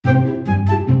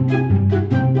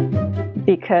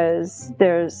because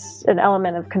there's an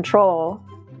element of control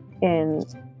in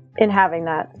having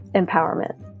that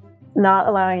empowerment, not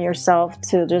allowing yourself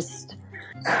to just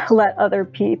let other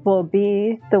people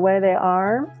be the way they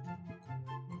are,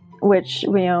 which,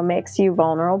 makes you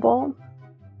vulnerable.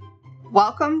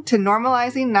 Welcome to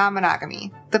Normalizing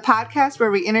Non-Monogamy, the podcast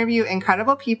where we interview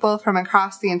incredible people from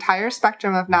across the entire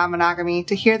spectrum of non-monogamy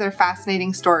to hear their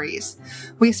fascinating stories.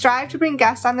 We strive to bring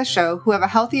guests on the show who have a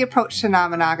healthy approach to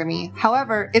non-monogamy.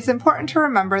 However, it's important to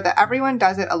remember that everyone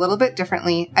does it a little bit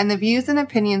differently, and the views and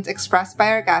opinions expressed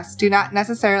by our guests do not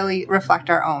necessarily reflect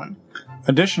our own.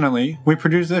 Additionally, we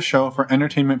produce this show for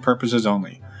entertainment purposes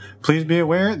only. Please be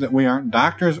aware that we aren't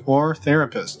doctors or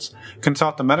therapists.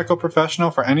 Consult a medical professional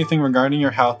for anything regarding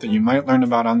your health that you might learn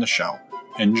about on the show.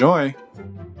 Enjoy!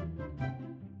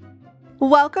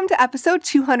 Welcome to episode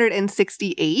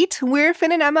 268. We're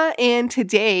Finn and Emma, and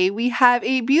today we have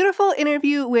a beautiful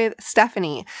interview with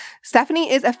Stephanie.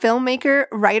 Stephanie is a filmmaker,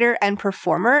 writer, and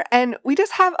performer, and we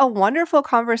just have a wonderful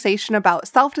conversation about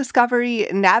self-discovery,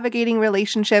 navigating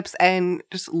relationships, and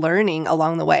just learning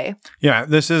along the way. Yeah,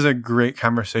 this is a great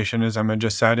conversation, as Emma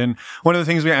just said. And one of the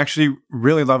things we actually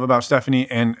really love about Stephanie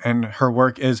and her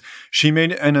work is she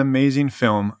made an amazing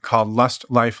film called Lust,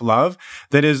 Life, Love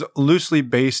that is loosely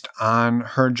based on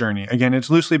her journey. Again, it's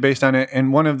loosely based on it.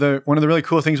 And one of the really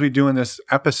cool things we do in this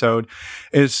episode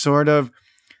is sort of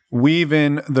weave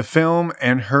in the film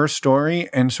and her story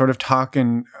and sort of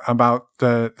talking about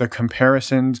the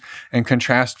comparisons and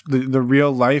contrast the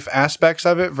real life aspects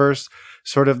of it versus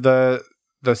sort of the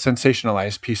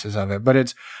sensationalized pieces of it. But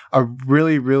it's a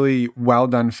really, really well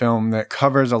done film that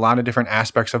covers a lot of different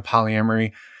aspects of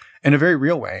polyamory in a very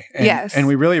real way. Yes. And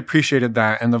we really appreciated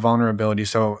that and the vulnerability.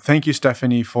 So thank you,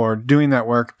 Stephanie, for doing that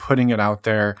work, putting it out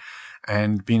there,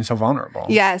 and being so vulnerable.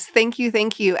 Yes, thank you,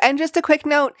 thank you. And just a quick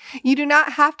note, you do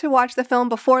not have to watch the film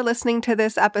before listening to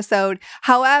this episode.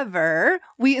 However,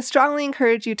 we strongly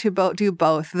encourage you to do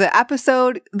both. The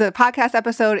podcast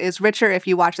episode is richer if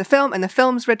you watch the film, and the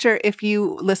film's richer if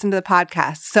you listen to the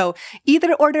podcast. So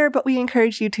either order, but we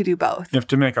encourage you to do both. You have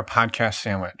to make a podcast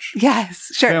sandwich. Yes,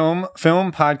 sure.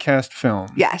 Film, podcast, film.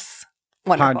 Yes.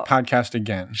 Wonderful. Podcast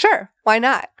again. Sure. Why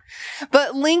not?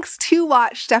 But links to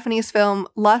watch Stephanie's film,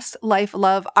 Lust, Life,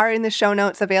 Love, are in the show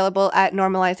notes available at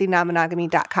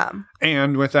normalizingnonmonogamy.com.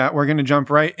 And with that, we're going to jump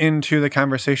right into the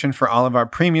conversation for all of our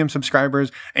premium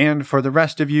subscribers. And for the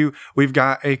rest of you, we've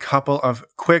got a couple of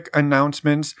quick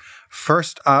announcements.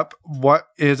 First up, what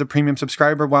is a premium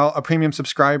subscriber? Well, a premium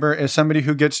subscriber is somebody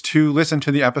who gets to listen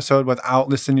to the episode without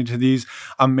listening to these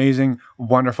amazing,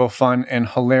 wonderful, fun, and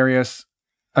hilarious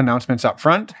announcements up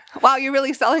front. Wow, you're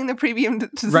really selling the premium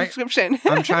subscription.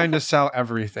 I'm trying to sell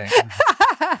everything.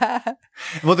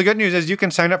 Well, the good news is you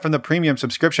can sign up for the premium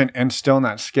subscription and still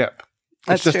not skip.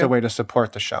 It's just a way to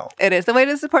support the show. It is a way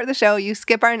to support the show. You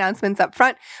skip our announcements up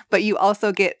front, but you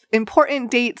also get important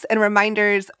dates and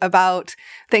reminders about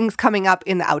things coming up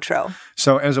in the outro.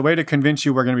 So as a way to convince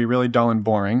you we're going to be really dull and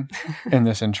boring in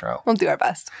this intro. We'll do our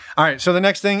best. All right. So the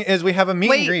next thing is we have a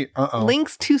meet and greet.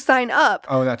 Links to sign up.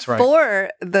 Oh, that's right.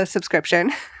 For the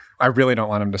subscription. I really don't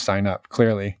want them to sign up,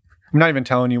 clearly. I'm not even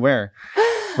telling you where.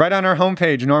 Right on our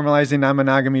homepage,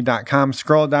 normalizingnonmonogamy.com.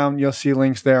 Scroll down, you'll see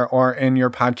links there or in your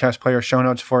podcast player show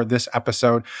notes for this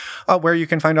episode, where you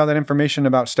can find all that information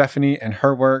about Stephanie and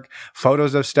her work,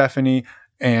 photos of Stephanie,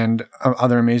 and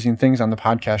other amazing things on the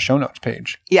podcast show notes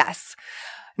page. Yes.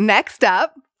 Next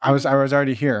up. I was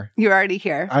already here. You're already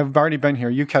here. I've already been here.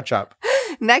 You catch up.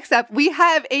 Next up, we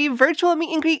have a virtual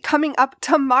meet and greet coming up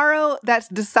tomorrow. That's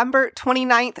December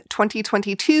 29th,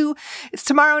 2022. It's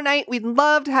tomorrow night. We'd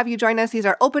love to have you join us. These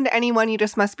are open to anyone. You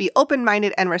just must be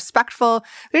open-minded and respectful.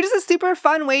 They're just a super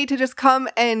fun way to just come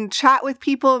and chat with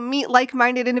people, meet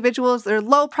like-minded individuals. They're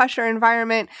low-pressure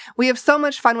environment. We have so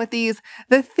much fun with these.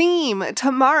 The theme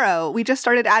tomorrow, we just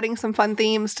started adding some fun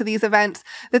themes to these events.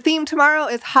 The theme tomorrow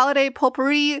is Holiday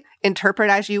Potpourri. Interpret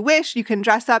as you wish. You can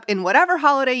dress up in whatever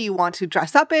holiday you want to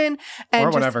dress up in. And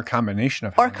or whatever combination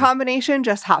of holidays. Or combination,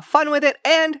 just have fun with it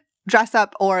and dress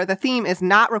up, or the theme is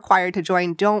not required to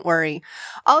join. Don't worry.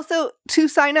 Also, to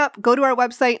sign up, go to our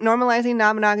website,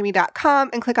 normalizingnonmonogamy.com,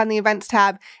 and click on the events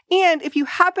tab. And if you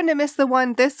happen to miss the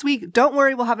one this week, don't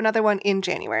worry, we'll have another one in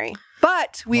January.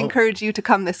 But we encourage you to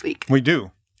come this week. We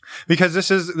do. Because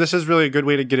this is really a good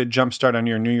way to get a jump start on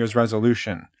your New Year's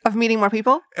resolution. Of meeting more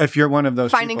people? If you're one of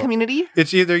those Finding people. community?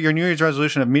 It's either your New Year's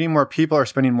resolution of meeting more people or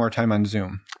spending more time on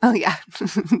Zoom. Oh, yeah.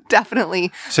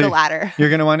 Definitely the latter. You're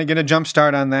going to want to get a jump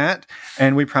start on that.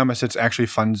 And we promise it's actually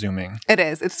fun Zooming. It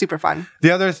is. It's super fun.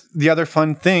 The other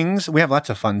fun things, we have lots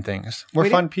of fun things. We're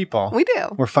fun people. We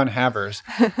do. We're fun havers.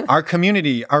 Our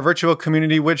community, our virtual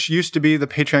community, which used to be the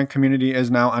Patreon community,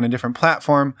 is now on a different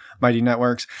platform, Mighty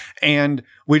Networks. And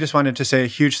we just wanted to say a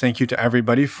huge thank you to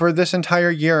everybody for this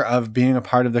entire year of being a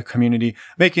part of the community,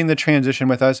 making the transition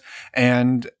with us,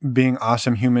 and being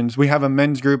awesome humans. We have a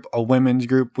men's group, a women's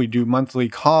group. We do monthly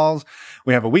calls.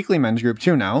 We have a weekly men's group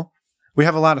too now. We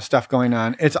have a lot of stuff going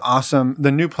on. It's awesome.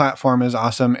 The new platform is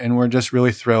awesome, and we're just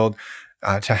really thrilled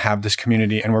to have this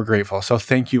community, and we're grateful. So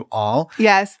thank you all.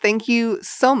 Yes, thank you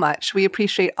so much. We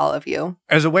appreciate all of you.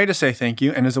 As a way to say thank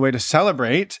you and as a way to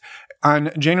celebrate,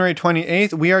 on January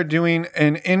 28th, we are doing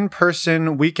an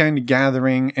in-person weekend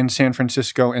gathering in San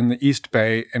Francisco in the East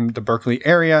Bay in the Berkeley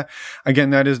area.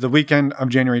 Again, that is the weekend of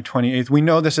January 28th. We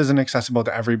know this isn't accessible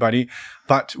to everybody,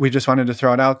 but we just wanted to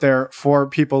throw it out there for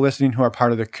people listening who are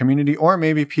part of the community, or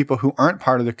maybe people who aren't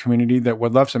part of the community that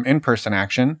would love some in-person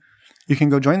action. You can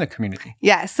go join the community.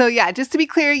 Yeah. So yeah, just to be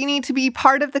clear, you need to be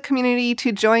part of the community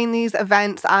to join these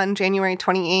events on January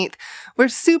 28th. We're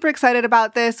super excited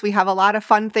about this. We have a lot of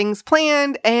fun things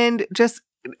planned and just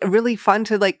really fun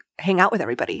to hang out with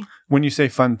everybody. When you say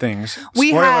fun things,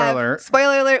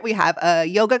 spoiler alert, we have a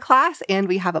yoga class and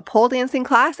we have a pole dancing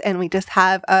class and we just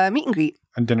have a meet and greet.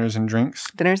 And dinners and drinks.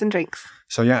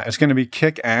 So yeah, it's going to be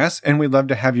kick-ass, and we'd love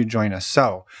to have you join us.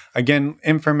 So again,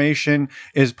 information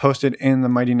is posted in the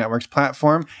Mighty Networks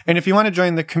platform. And if you want to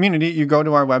join the community, you go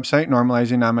to our website,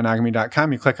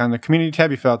 normalizingnonmonogamy.com. You click on the community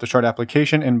tab, you fill out the short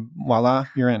application, and voila,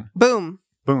 you're in. Boom.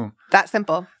 That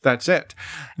simple. That's it.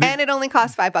 And it only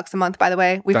costs $5 a month, by the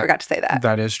way. We forgot to say that.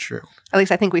 That is true. At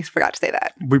least I think we forgot to say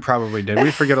that. We probably did.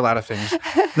 We forget a lot of things.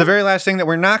 The very last thing that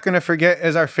we're not going to forget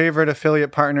is our favorite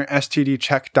affiliate partner,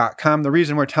 stdcheck.com. The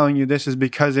reason we're telling you this is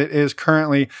because it is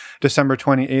currently December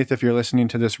 28th if you're listening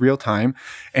to this real time,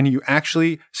 and you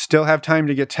actually still have time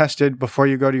to get tested before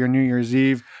you go to your New Year's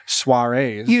Eve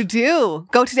soirees. You do.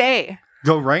 Go today.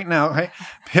 Go right now. Hey,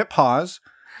 hit pause.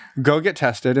 Go get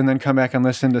tested and then come back and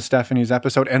listen to Stephanie's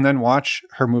episode and then watch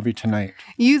her movie tonight.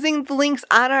 Using the links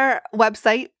on our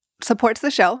website supports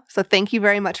the show. So thank you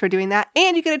very much for doing that.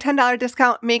 And you get a $10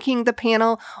 discount, making the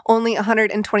panel only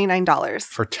 $129.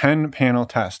 For 10 panel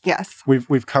tests. Yes.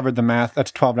 We've covered the math.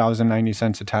 That's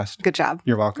 $12.90 a test. Good job.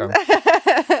 You're welcome.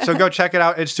 So go check it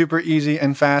out. It's super easy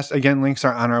and fast. Again, links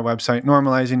are on our website,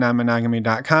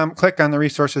 normalizingnonmonogamy.com. Click on the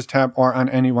resources tab or on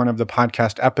any one of the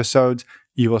podcast episodes.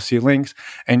 You will see links,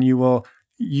 and you will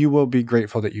be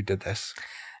grateful that you did this.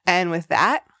 And with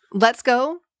that, let's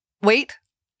go. Wait,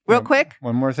 real quick.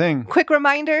 One more thing. Quick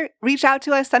reminder, reach out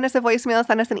to us, send us a voicemail,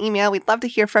 send us an email. We'd love to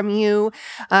hear from you.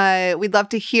 We'd love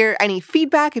to hear any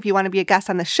feedback if you want to be a guest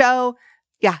on the show.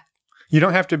 Yeah. You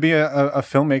don't have to be a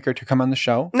filmmaker to come on the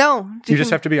show. No. You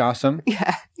just have to be awesome.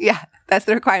 Yeah. That's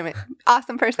the requirement.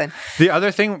 Awesome person. The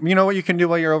other thing, you know what you can do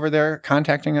while you're over there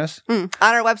contacting us? On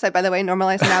our website, by the way,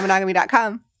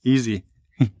 normalizingnonmonogamy.com. Easy.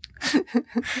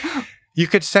 You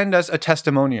could send us a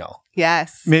testimonial.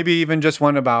 Yes. Maybe even just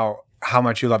one about how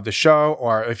much you love the show,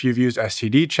 or if you've used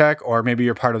STD Check, or maybe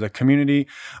you're part of the community.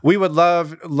 We would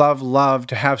love, love, love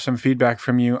to have some feedback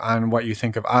from you on what you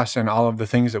think of us and all of the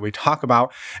things that we talk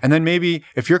about. And then maybe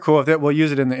if you're cool with it, we'll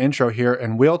use it in the intro here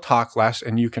and we'll talk less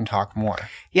and you can talk more.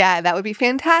 Yeah, that would be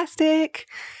fantastic.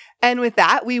 And with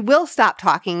that, we will stop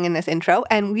talking in this intro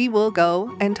and we will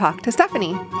go and talk to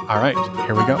Stephanie. All right,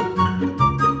 here we go.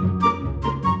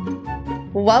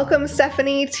 Welcome,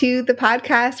 Stephanie, to the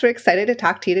podcast. We're excited to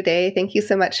talk to you today. Thank you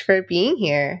so much for being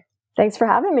here. Thanks for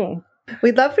having me.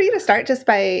 We'd love for you to start just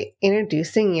by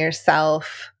introducing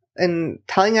yourself and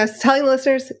telling the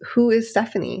listeners, who is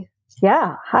Stephanie?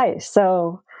 Yeah. Hi.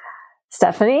 So,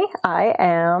 Stephanie, I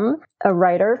am a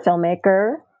writer,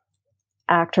 filmmaker,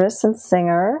 actress, and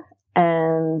singer.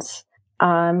 And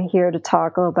I'm here to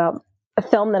talk about a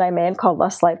film that I made called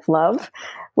Lust, Life, Love,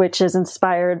 which is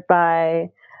inspired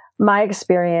by my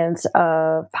experience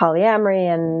of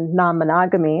polyamory and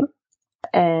non-monogamy.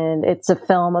 And it's a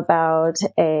film about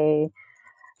a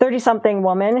 30-something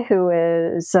woman who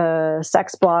is a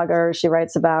sex blogger. She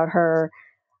writes about her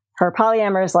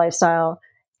polyamorous lifestyle,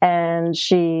 and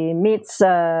she meets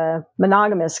a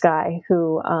monogamous guy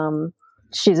who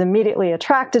she's immediately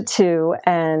attracted to,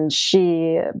 and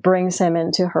she brings him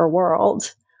into her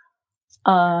world.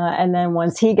 And then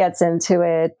once he gets into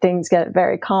it, things get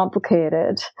very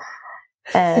complicated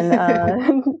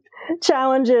and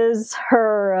challenges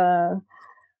her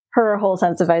her whole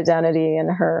sense of identity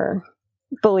and her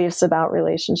beliefs about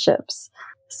relationships.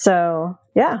 So,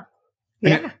 yeah.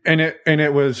 Yeah. And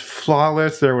it was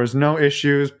flawless. There was no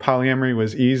issues. Polyamory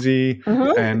was easy,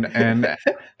 and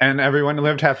everyone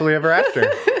lived happily ever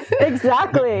after.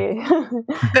 Exactly.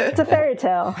 It's a fairy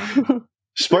tale.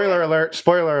 Spoiler alert!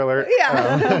 Spoiler alert!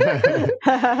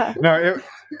 Yeah. No,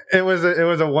 it was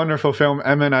a wonderful film.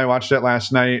 Emma and I watched it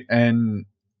last night, and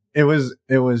it was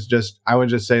just, I would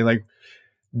just say, like,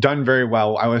 done very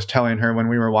well. I was telling her when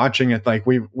we were watching it, like,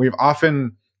 we've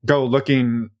often go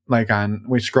looking, like,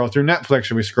 we scroll through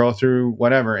Netflix or we scroll through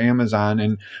whatever, Amazon,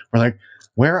 and we're like,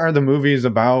 where are the movies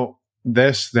about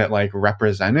this that, like,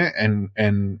 represent it?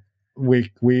 And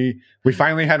we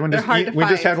finally had one. We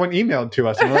just had one emailed to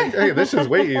us, and we're like, hey, this is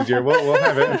way easier. We'll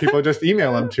have it, and people just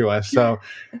email them to us. So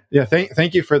yeah,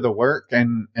 thank you for the work,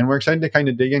 and we're excited to kind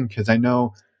of dig in, because I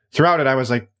know throughout it I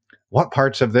was like, what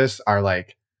parts of this are,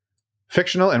 like,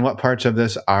 fictional and what parts of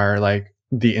this are, like,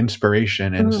 the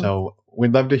inspiration. And so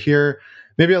we'd love to hear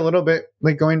maybe a little bit,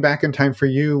 like, going back in time for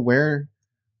you, where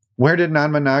did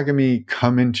non-monogamy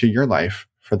come into your life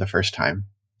for the first time?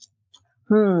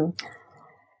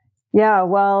 Yeah,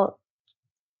 well,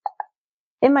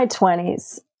 in my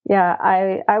 20s, yeah,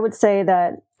 I would say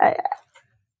that I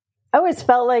always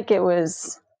felt like it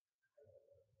was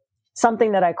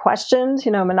something that I questioned.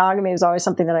 Monogamy was always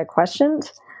something that I questioned,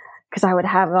 because I would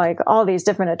have, like, all these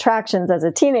different attractions as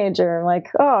a teenager. Like,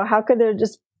 oh, how could there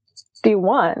just be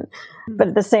one? But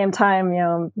at the same time,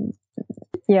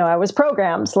 I was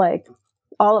programmed, like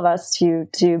all of us,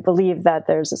 to believe that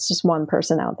there's just one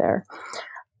person out there.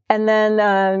 And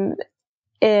then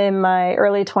in my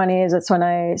early 20s, it's when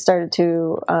I started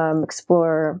to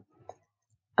explore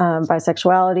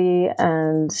bisexuality,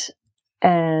 and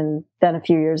then a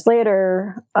few years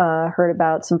later, heard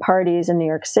about some parties in New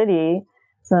York City,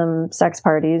 some sex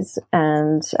parties,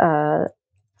 and a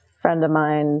friend of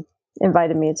mine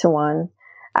invited me to one.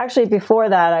 Actually, before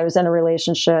that, I was in a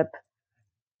relationship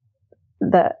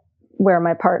where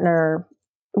my partner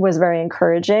was very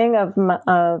encouraging of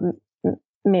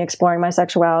me exploring my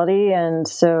sexuality, and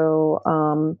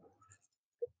so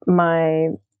my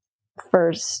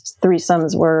first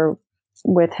threesomes were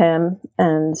with him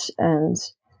and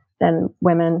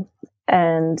women,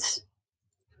 and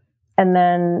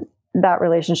then that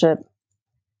relationship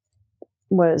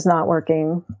was not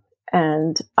working,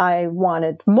 and I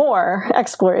wanted more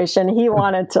exploration. He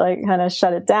wanted to, like, kind of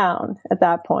shut it down at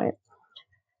that point.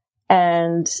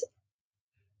 And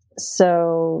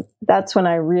so that's when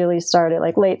I really started,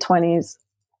 like, late 20s,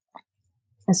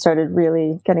 I started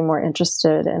really getting more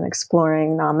interested in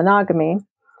exploring non-monogamy.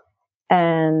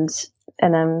 And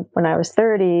then when I was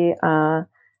 30, I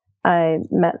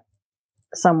met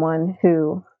someone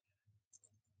who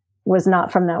was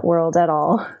not from that world at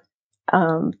all.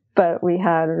 But we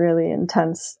had really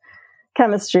intense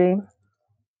chemistry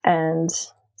and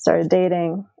started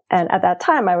dating. And at that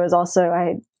time, I was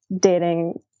also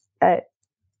dating a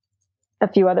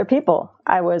few other people.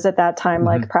 I was at that time,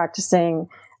 like, practicing,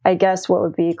 I guess, what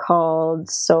would be called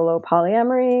solo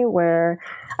polyamory, where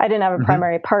I didn't have a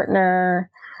primary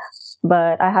partner,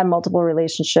 but I had multiple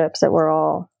relationships that were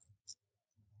all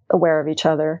aware of each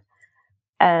other.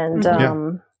 And,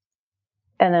 and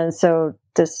then so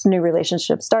this new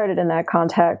relationship started in that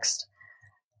context.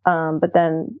 But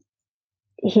then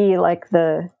he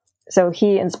inspired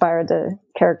the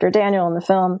character Daniel in the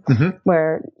film,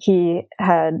 where he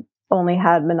had only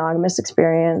had monogamous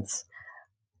experience,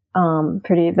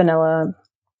 pretty vanilla,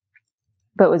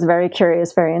 but was very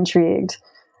curious, very intrigued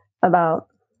about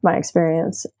my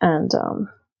experience. And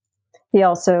he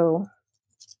also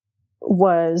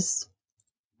was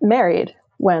married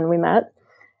when we met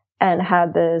and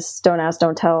had this don't ask,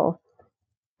 don't tell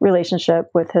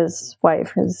relationship with his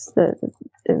wife.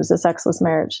 It was a sexless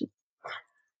marriage.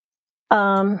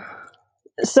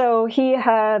 So he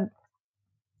had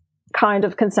kind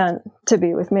of consent to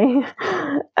be with me.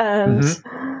 And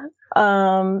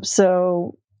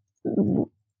so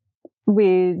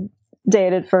we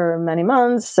dated for many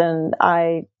months, and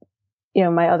my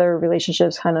other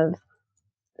relationships kind of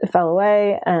fell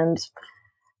away, and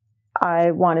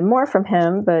I wanted more from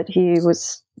him, but he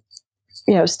was,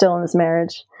 still in this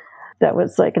marriage that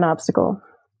was like an obstacle.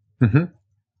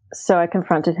 So I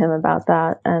confronted him about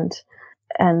that, and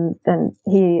then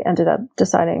he ended up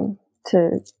deciding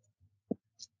to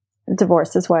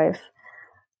divorce his wife.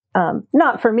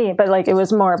 Not for me, but, like, it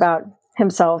was more about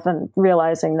himself and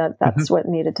realizing that that's what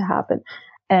needed to happen.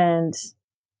 And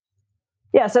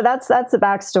yeah, so that's the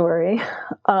backstory.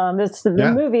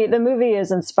 The movie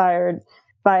is inspired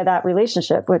by that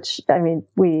relationship, which, I mean,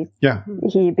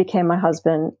 he became my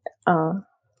husband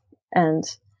And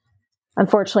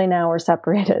unfortunately now we're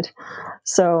separated.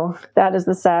 So that is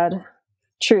the sad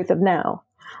truth of now.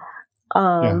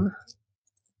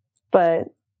 But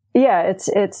yeah, it's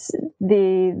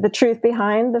the truth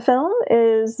behind the film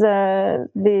is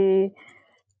the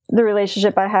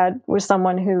relationship I had with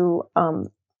someone who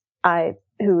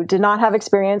who did not have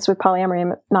experience with polyamory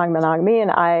and non-monogamy, and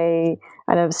I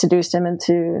kind of seduced him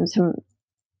into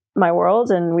my world,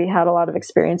 and we had a lot of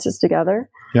experiences together.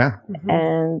 Yeah.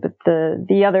 And but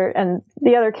the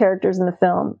other characters in the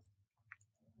film,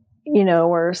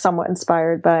 were somewhat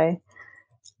inspired by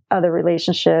other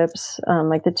relationships,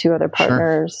 like the two other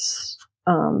partners.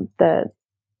 That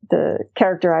the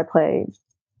character I play,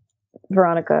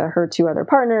 Veronica, her two other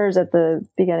partners at the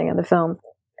beginning of the film,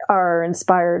 are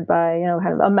inspired by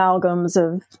kind of amalgams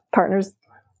of partners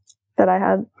that I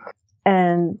had.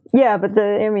 And but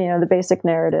the basic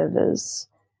narrative is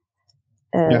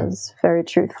very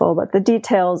truthful, but the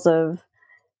details of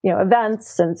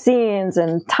events and scenes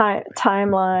and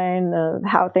timeline of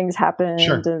how things happened.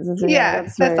 Sure.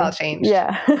 That's all changed.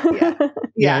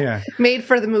 Yeah. Made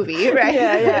for the movie, right?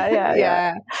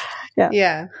 Yeah.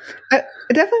 I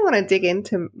definitely want to dig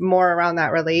into more around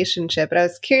that relationship, but I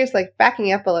was curious, like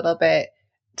backing up a little bit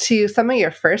to some of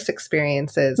your first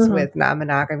experiences with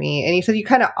non-monogamy, and you said you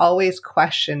kind of always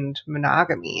questioned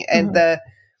monogamy, and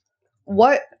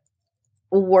what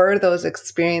were those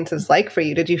experiences like for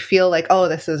you? Did you feel like, oh,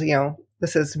 this is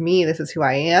me, this is who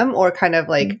I am, or kind of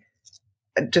like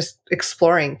just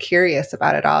exploring, curious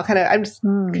about it all? Can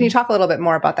you talk a little bit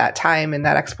more about that time and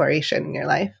that exploration in your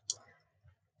life?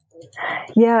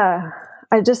 Yeah,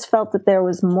 I just felt that there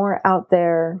was more out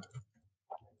there,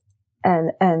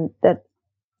 and that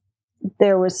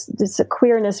there was this a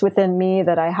queerness within me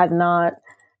that I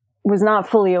was not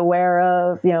fully aware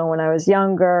of, when I was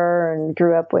younger and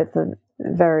grew up with a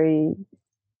very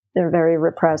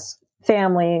repressed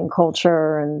family and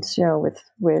culture, and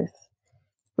with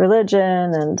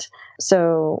religion, and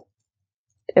so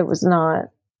it was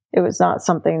not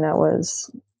something that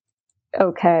was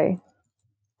okay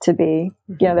to be.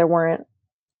 There weren't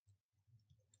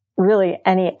really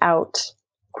any out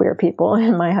queer people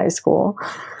in my high school.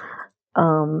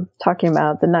 Talking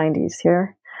about the 90s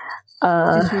here,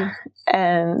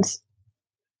 and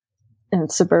in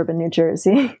suburban New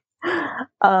Jersey.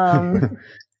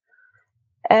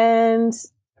 And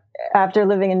after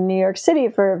living in New York City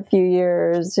for a few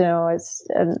years,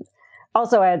 and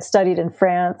also I had studied in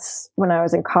France when I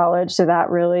was in college, so that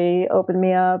really opened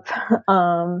me up.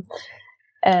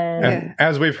 And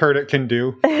as we've heard, it can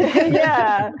do.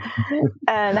 Yeah.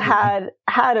 And had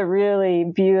a really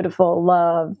beautiful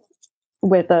love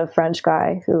with a French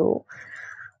guy who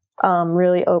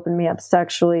really opened me up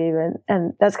sexually.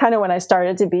 And that's kind of when I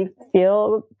started to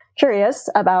feel curious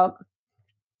about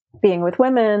being with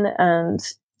women and,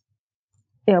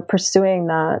 pursuing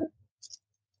that.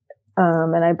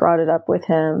 And I brought it up with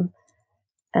him,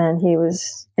 and he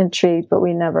was intrigued, but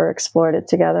we never explored it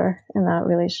together in that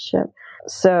relationship.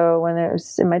 So when I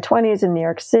was in my 20s in New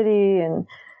York City, and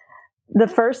the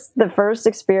first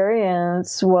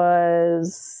experience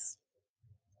was,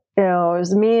 it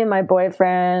was me and my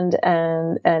boyfriend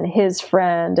and his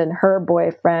friend and her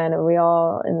boyfriend, and we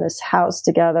all in this house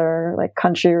together, like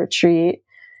country retreat,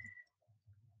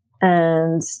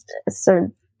 and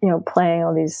started, playing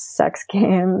all these sex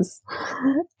games.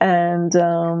 And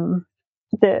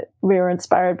that we were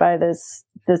inspired by this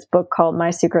book called My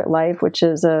Secret Life, which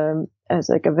is as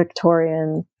like a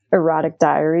Victorian erotic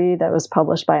diary that was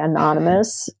published by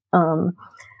Anonymous. And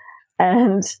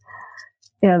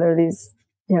there are these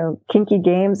kinky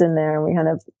games in there, and we kind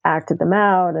of acted them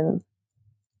out and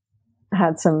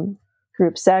had some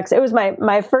group sex. It was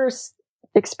my first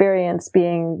experience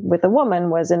being with a woman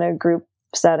was in a group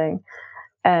setting,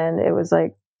 and it was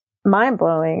like mind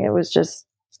blowing. It was just,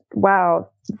 wow,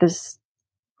 this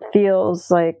feels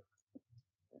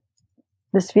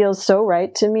so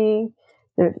right to me.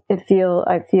 I feel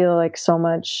like so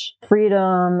much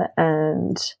freedom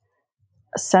and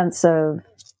a sense of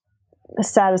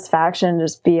satisfaction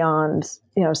just beyond,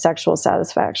 sexual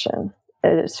satisfaction.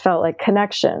 It just felt like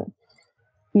connection,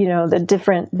 the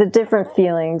different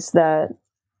feelings that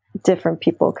different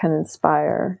people can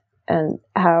inspire, and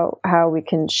how we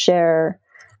can share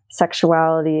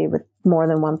sexuality with more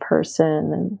than one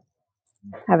person and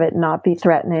have it not be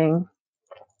threatening.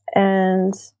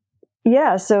 And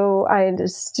so I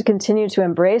just continued to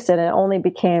embrace it, and it only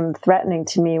became threatening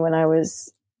to me when I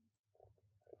was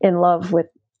in love with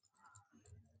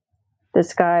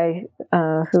this guy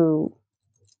who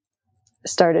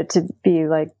started to be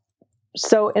like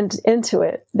so into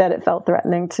it that it felt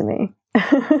threatening to me.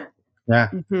 Yeah.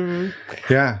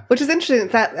 Yeah. Which is interesting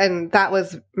that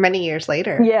was many years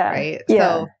later. Yeah. Right.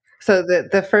 Yeah. So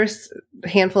the first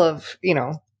handful of,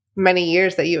 many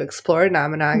years that you explored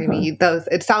non-monogamy,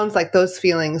 it sounds like those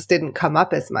feelings didn't come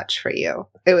up as much for you.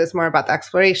 It was more about the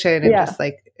exploration and just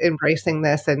like embracing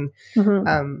this and,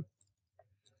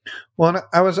 Well,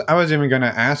 I was even going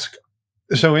to ask,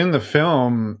 so in the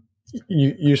film,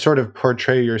 you sort of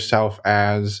portray yourself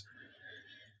as,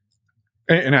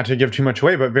 and not to give too much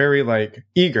away, but very like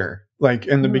eager. Like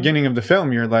in the beginning of the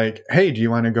film, you're like, hey, do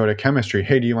you want to go to chemistry?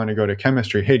 Hey, do you want to go to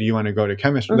chemistry? Hey, do you want to go to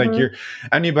chemistry? Like you're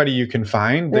anybody you can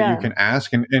find that you can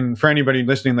ask. And for anybody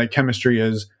listening, like chemistry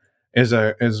is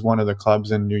one of the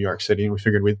clubs in New York City. And we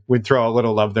figured we'd throw a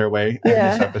little love their way in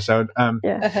this episode.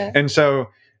 And so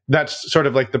that's sort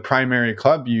of like the primary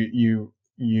club you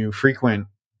frequent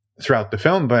throughout the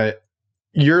film, but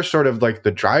you're sort of like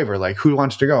the driver, like who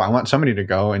wants to go? I want somebody to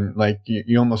go. And like,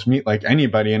 you almost meet like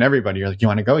anybody and everybody. You're like, you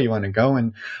want to go? You want to go?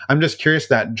 And I'm just curious,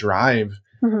 that drive,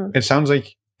 it sounds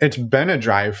like it's been a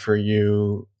drive for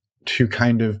you to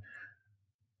kind of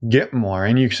get more.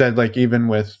 And you said like, even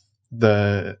with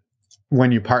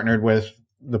when you partnered with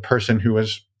the person who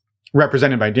was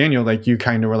represented by Daniel, like you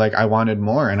kind of were like, I wanted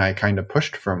more and I kind of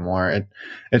pushed for more.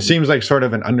 It seems like sort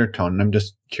of an undertone. And I'm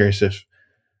just curious if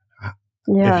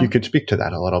you could speak to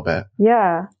that a little bit.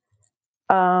 Yeah.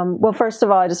 Well, first of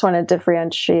all, I just want to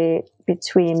differentiate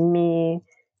between me,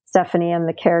 Stephanie, and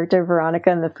the character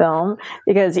Veronica in the film,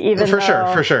 because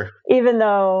for sure, even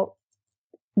though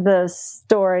the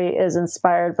story is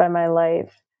inspired by my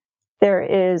life, there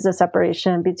is a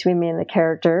separation between me and the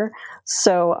character.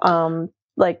 So,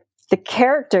 like the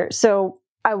character, so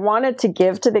I wanted to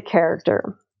give to the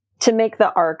character to make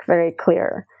the arc very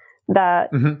clear that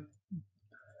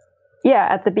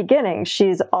at the beginning,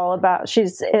 it's all about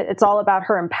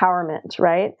her empowerment,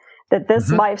 right? That this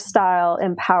lifestyle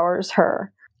empowers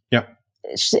her. Yeah.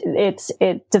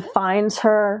 It defines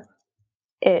her.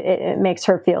 It makes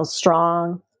her feel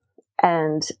strong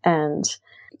and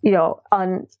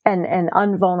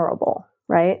unvulnerable,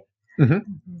 right?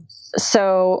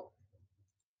 So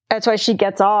that's why she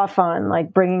gets off on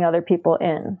like bringing other people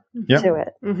in to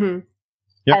it.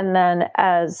 And then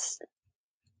as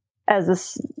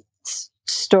this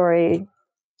story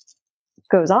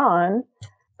goes on,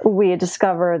 we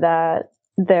discover that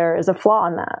there is a flaw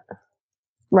in that,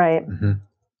 right?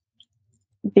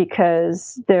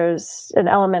 Because there's an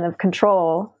element of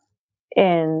control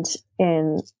in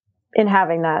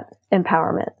having that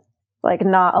empowerment, like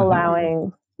not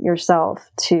allowing yourself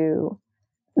to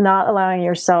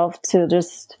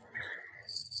just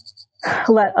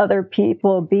let other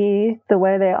people be the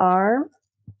way they are,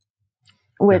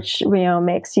 which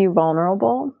makes you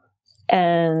vulnerable.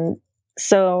 And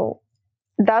so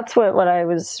that's what I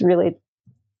was really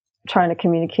trying to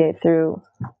communicate through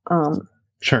the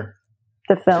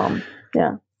film.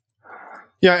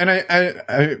 Yeah, and I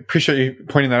appreciate you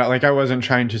pointing that out. Like I wasn't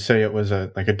trying to say it was a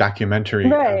documentary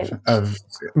of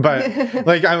but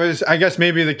like I guess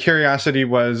maybe the curiosity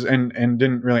was and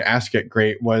didn't really ask it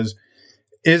great was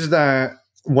that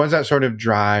sort of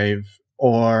drive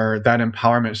or that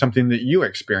empowerment something that you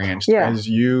experienced as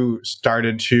you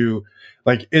started to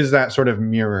like, is that sort of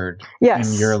mirrored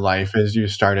in your life as you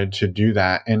started to do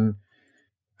that? And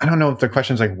I don't know if the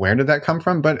question's like, where did that come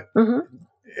from? But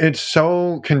it's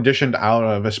so conditioned out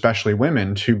of, especially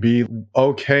women, to be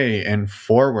okay and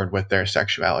forward with their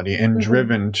sexuality and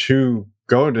driven to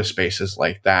go to spaces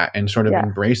like that and sort of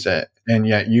embrace it. And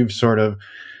yet you've sort of,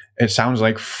 it sounds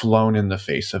like, flown in the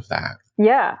face of that.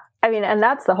 Yeah. I mean, and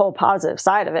that's the whole positive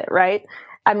side of it, right?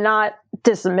 I'm not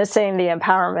dismissing the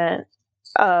empowerment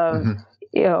of,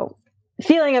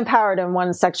 feeling empowered in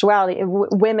one's sexuality.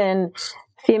 Women,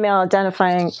 female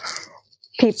identifying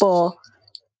people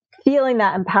feeling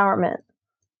that empowerment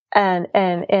and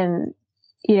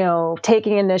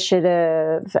taking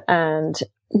initiative and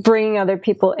bringing other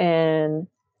people in.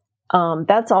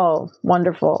 That's all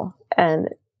wonderful.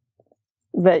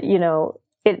 But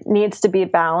it needs to be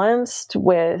balanced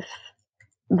with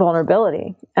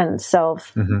vulnerability and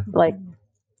self-worth.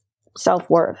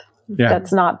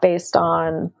 That's not based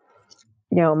on,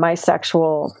 my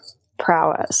sexual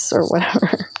prowess or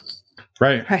whatever.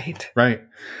 Right.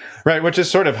 Which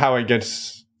is sort of how it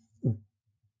gets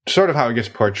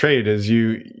portrayed is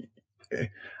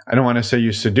I don't want to say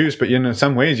you seduce, but in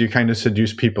some ways you kind of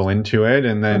seduce people into it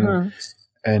and then,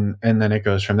 and then it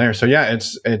goes from there. So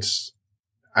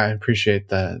I appreciate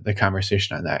the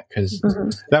conversation on that because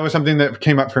that was something that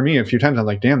came up for me a few times. I'm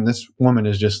like, damn, this woman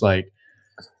is just like,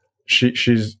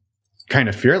 she's kind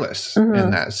of fearless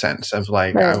in that sense of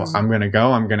like, Right. I'm going to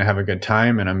go, I'm going to have a good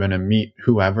time, and I'm going to meet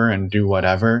whoever and do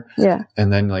whatever. Yeah.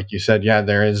 And then, like you said,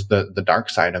 there is the dark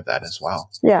side of that as well.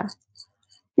 Yeah.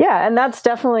 Yeah. And that's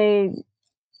definitely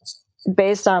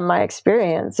based on my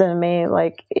experience and me,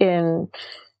 like in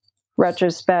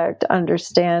retrospect,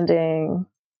 understanding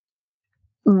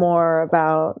more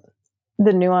about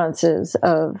the nuances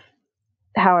of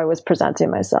how I was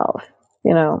presenting myself,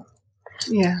 you know?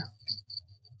 Yeah.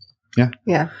 Yeah.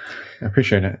 Yeah. I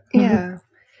appreciate it. Yeah.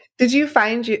 Did you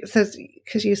find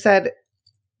because you said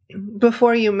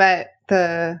before you met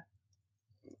the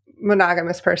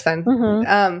monogamous person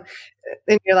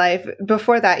in your life,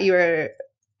 before that you were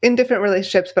in different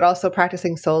relationships, but also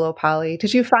practicing solo poly.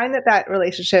 Did you find that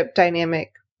relationship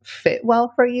dynamic fit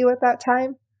well for you at that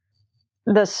time?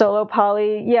 The solo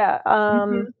poly, yeah.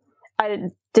 I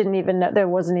didn't even know, there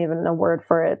wasn't even a word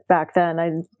for it back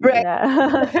then.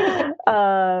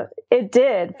 It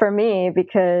did for me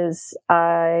because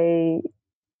I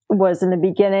was in the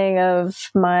beginning of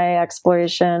my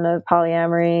exploration of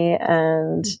polyamory,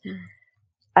 and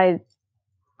I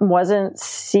wasn't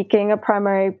seeking a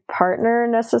primary partner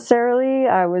necessarily.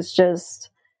 I was just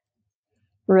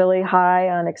really high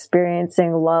on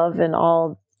experiencing love in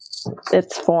all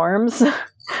its forms.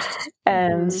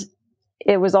 And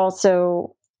it was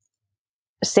also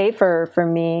safer for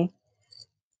me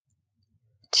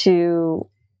to,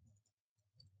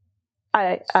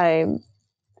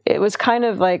 it was kind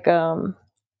of like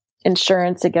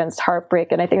insurance against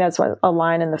heartbreak. And I think that's what a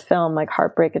line in the film, like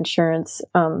heartbreak insurance,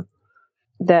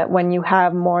 that when you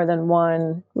have more than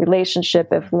one relationship,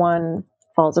 if one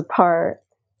falls apart,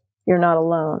 you're not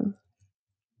alone,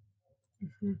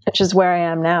 which is where I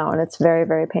am now. And it's very,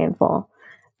 very painful,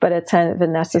 but it's kind of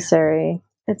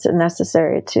it's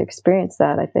necessary to experience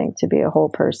that, I think, to be a whole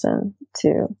person,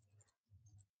 to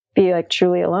be like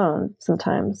truly alone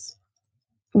sometimes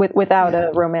without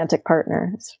a romantic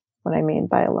partner is what I mean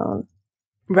by alone.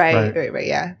 Right.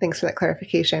 Yeah. Thanks for that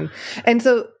clarification. And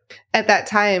so at that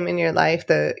time in your life,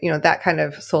 that kind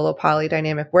of solo poly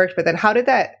dynamic worked, but then how did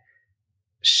that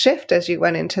shift as you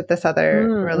went into this other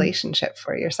relationship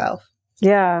for yourself?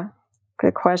 Yeah.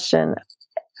 Good question.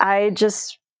 I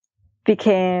just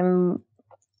I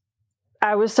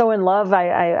was so in love.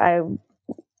 I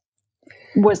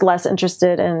was less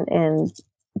interested in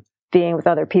being with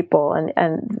other people,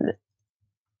 and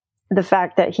the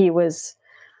fact that he was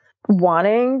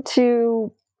wanting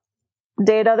to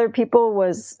date other people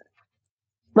was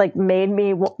like made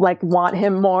me like want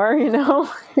him more, you know.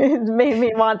 It made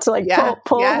me want to like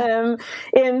pull him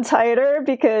in tighter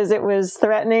because it was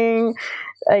threatening,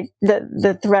 like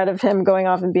the threat of him going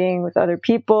off and being with other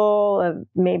people, of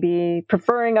maybe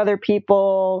preferring other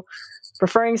people,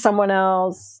 preferring someone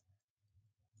else.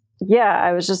 Yeah,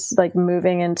 I was just like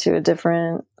moving into a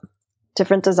different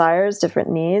desires, different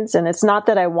needs. And it's not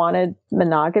that I wanted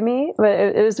monogamy, but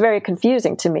it was very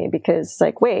confusing to me because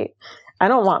like, wait, I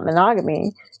don't want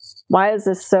monogamy. Why is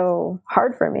this so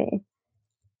hard for me?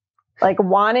 Like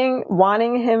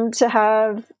wanting him to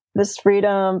have this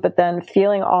freedom, but then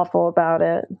feeling awful about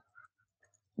it,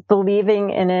 believing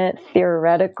in it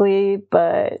theoretically,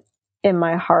 but in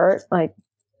my heart, like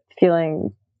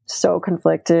feeling so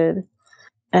conflicted.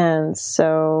 And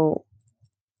so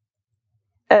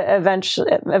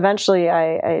eventually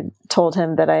I told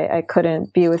him that I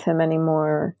couldn't be with him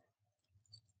anymore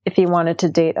if he wanted to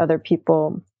date other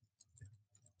people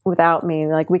without me.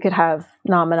 Like we could have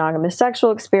non-monogamous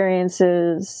sexual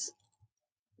experiences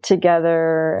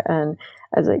together, and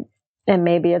and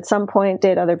maybe at some point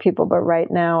date other people, but right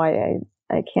now I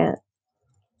can't.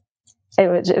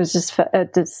 It was just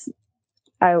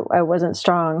I wasn't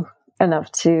strong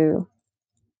enough to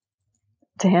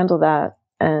handle that.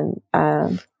 And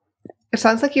it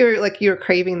sounds like you're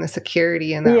craving the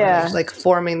security in that, like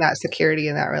forming that security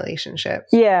in that relationship.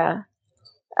 Yeah,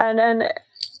 and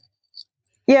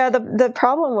the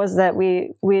problem was that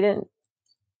we didn't.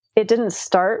 It didn't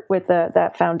start with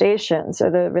that foundation. So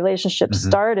the relationship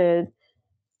started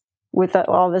with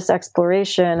all this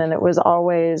exploration, and it was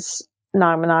always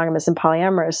non-monogamous and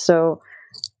polyamorous. So,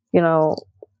 you know,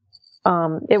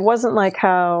 it wasn't like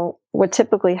what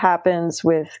typically happens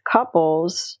with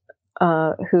couples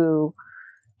who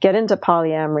get into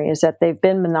polyamory is that they've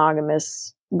been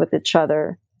monogamous with each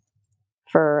other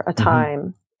for a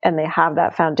time and they have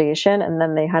that foundation and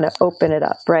then they kind of open it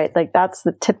up, right? Like that's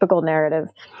the typical narrative.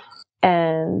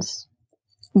 And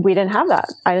we didn't have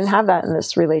that. I didn't have that in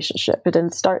this relationship. It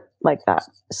didn't start like that.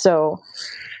 So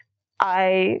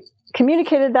I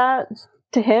communicated that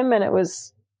to him, and it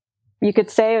was, you could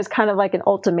say it was kind of like an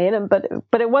ultimatum,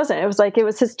 but it wasn't. It was like, it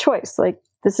was his choice. Like,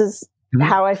 this is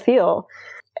how I feel.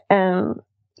 And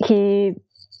he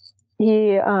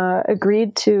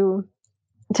agreed to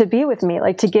be with me,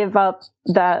 like to give up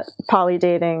that poly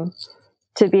dating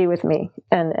to be with me.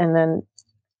 And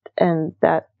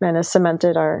that then has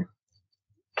cemented our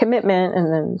commitment.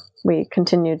 And then we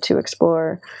continued to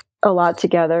explore a lot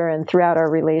together. And throughout our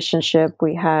relationship,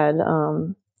 we had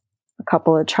a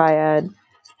couple of triad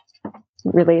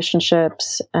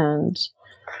relationships and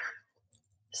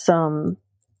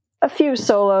a few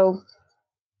solo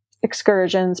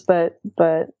excursions, but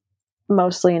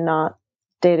mostly not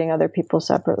dating other people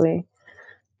separately.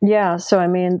 Yeah. So, I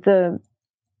mean, the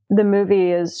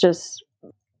movie is just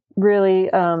really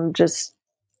just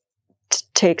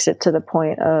takes it to the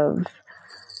point of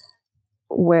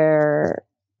where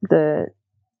the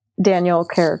Daniel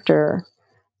character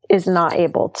is not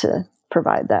able to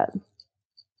provide that.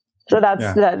 So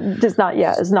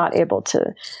is not able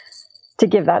to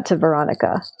give that to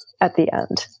Veronica at the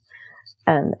end.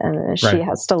 And she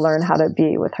has to learn how to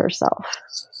be with herself.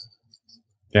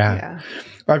 Yeah.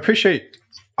 I appreciate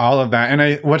all of that.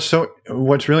 And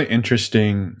what's really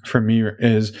interesting for me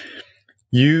is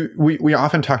we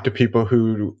often talk to people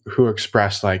who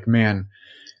express like, man,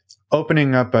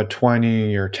 opening up a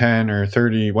 20 or 10 or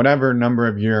 30, whatever number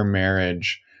of year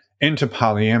marriage into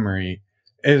polyamory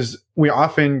is, we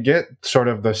often get sort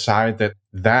of the side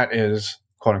that is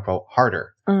quote unquote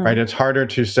harder, right? It's harder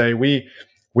to say we've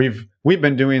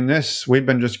been doing this. We've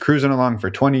been just cruising along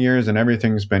for 20 years and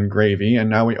everything's been gravy. And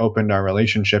now we opened our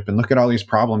relationship and look at all these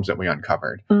problems that we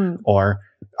uncovered. Or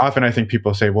often I think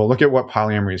people say, well, look at what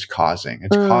polyamory is causing.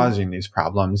 It's causing these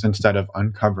problems instead of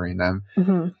uncovering them.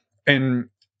 And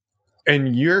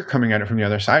you're coming at it from the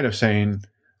other side of saying,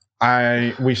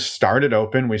 we started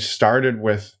open, we started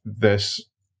with this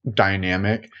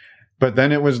dynamic, but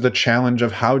then it was the challenge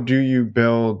of how do you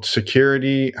build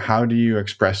security? How do you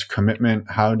express commitment?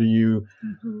 How do you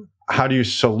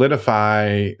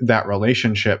solidify that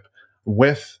relationship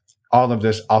with all of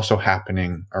this also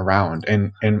happening around?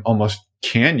 And almost,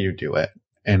 can you do it?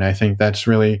 And I think that's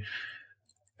really,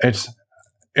 it's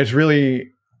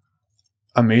really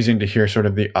amazing to hear sort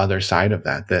of the other side of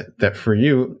that for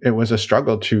you, it was a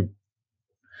struggle to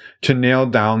nail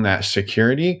down that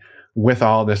security with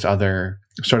all this other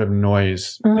sort of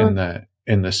noise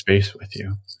in the space with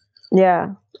you.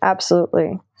 Yeah,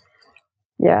 absolutely.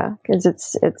 Yeah. Cause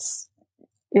it's,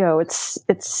 you know, it's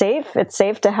safe. It's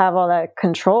safe to have all that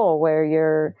control where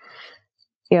you're,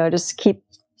 you know, just keep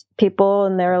people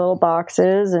in their little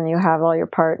boxes and you have all your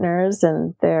partners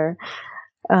and they're,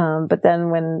 but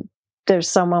then when there's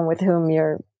someone with whom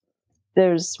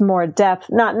there's more depth,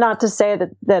 not to say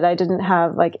that I didn't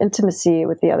have like intimacy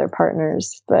with the other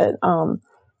partners, but,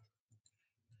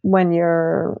 when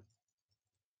you're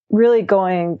really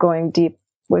going deep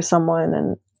with someone,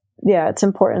 and yeah, it's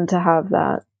important to have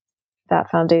that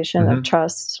foundation of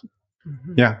trust.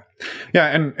 Yeah.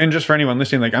 And just for anyone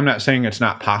listening, like, I'm not saying it's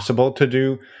not possible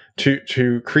to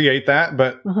create that,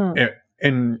 but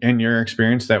in your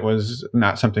experience, that was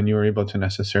not something you were able to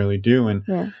necessarily do. And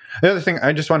the other thing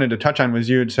I just wanted to touch on was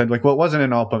you had said like, well, it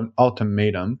wasn't an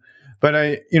ultimatum, but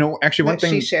actually one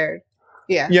thing she shared.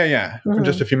 Yeah.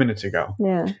 Just a few minutes ago.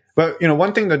 Yeah. But,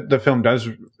 one thing that the film does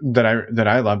that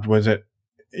I loved was that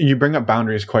you bring up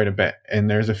boundaries quite a bit. And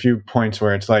there's a few points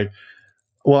where it's like,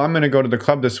 well, I'm going to go to the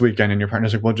club this weekend. And your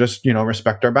partner's like, well, just,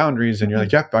 respect our boundaries. And you're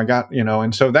like, yep, I got,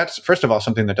 and so that's, first of all,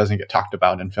 something that doesn't get talked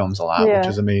about in films a lot, which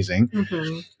is amazing.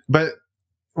 But,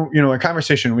 a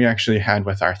conversation we actually had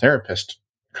with our therapist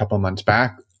a couple months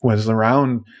back was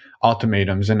around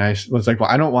ultimatums. And I was like, well,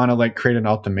 I don't want to like create an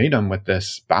ultimatum with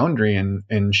this boundary.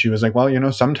 And she was like,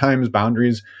 well, sometimes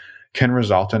boundaries can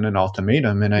result in an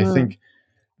ultimatum. And I think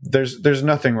there's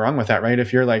nothing wrong with that, right?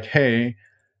 If you're like, hey,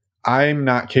 I'm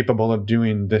not capable of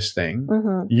doing this thing.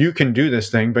 You can do this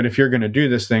thing, but if you're going to do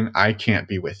this thing, I can't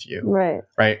be with you. Right.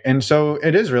 And so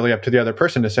it is really up to the other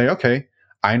person to say, okay,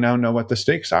 I now know what the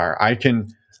stakes are. I can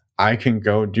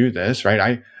go do this,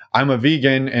 right? I'm a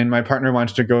vegan and my partner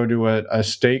wants to go to a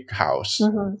steakhouse.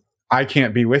 I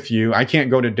can't be with you. I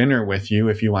can't go to dinner with you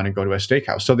if you want to go to a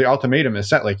steakhouse. So the ultimatum is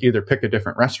set, like either pick a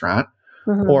different restaurant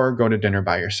or go to dinner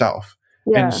by yourself.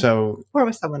 Yeah. And so, or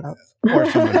with someone else.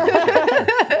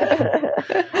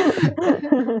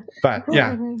 But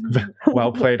yeah,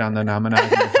 well played on the nomination.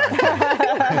 So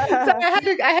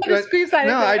I had to scream silent.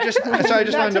 No, I just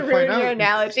wanted to point out your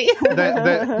analogy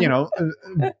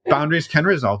that boundaries can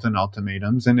result in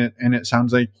ultimatums, and it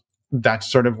sounds like that's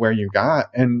sort of where you got,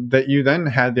 and that you then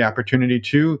had the opportunity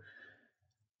to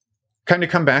kind of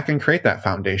come back and create that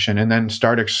foundation, and then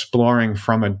start exploring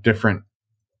from a different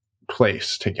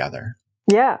place together.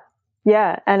 Yeah,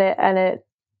 and it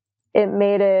it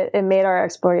made our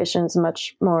explorations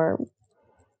much more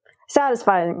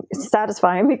satisfying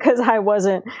because I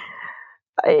wasn't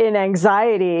in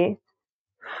anxiety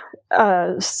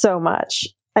so much.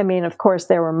 I mean, of course,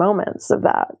 there were moments of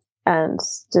that, and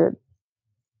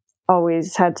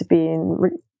always had to be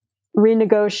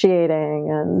renegotiating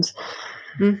and.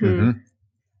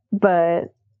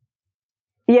 But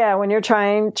yeah, when you're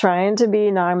trying to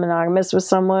be non-monogamous with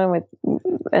someone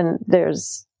and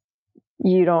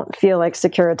you don't feel like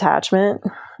secure attachment,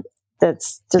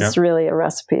 that's just really a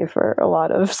recipe for a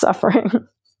lot of suffering.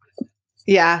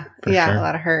 Yeah. For yeah. sure. A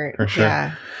lot of hurt. For sure.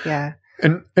 Yeah. Yeah.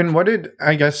 And what did,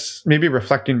 I guess, maybe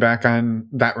reflecting back on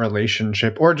that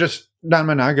relationship or just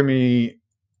non-monogamy,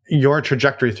 your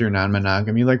trajectory through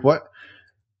non-monogamy, like what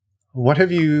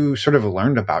have you sort of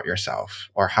learned about yourself,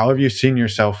 or how have you seen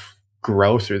yourself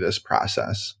grow through this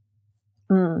process?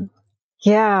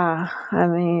 Yeah, I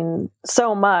mean,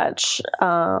 so much.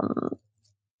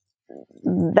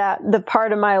 That the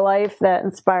part of my life that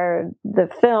inspired the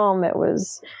film, it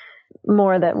was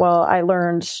more that, well, I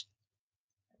learned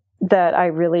that I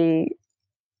really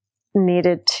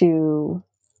needed to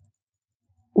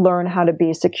learn how to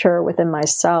be secure within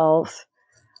myself,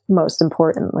 most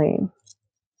importantly.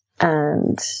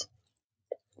 And,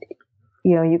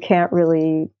 you can't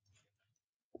really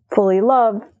fully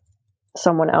love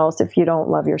someone else if you don't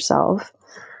love yourself.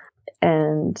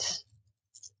 And,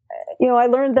 I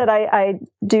learned that I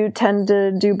do tend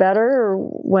to do better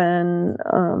when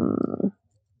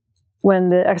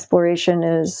the exploration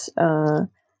is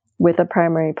with a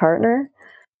primary partner.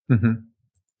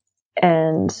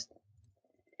 And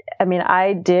I mean,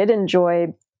 I did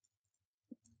enjoy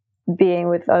being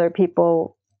with other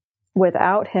people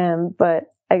without him,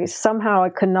 but I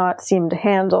could not seem to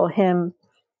handle him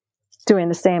doing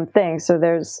the same thing. So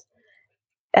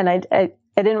I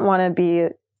didn't want to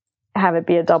have it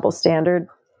be a double standard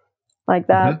like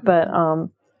that. But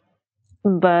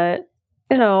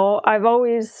I've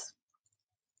always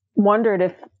wondered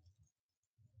if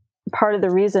part of the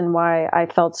reason why I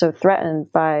felt so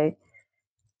threatened by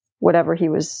whatever he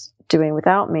was doing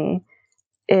without me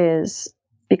is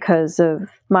because of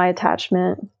my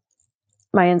attachment,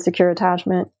 my insecure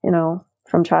attachment,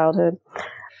 from childhood.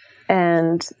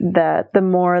 And that the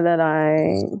more that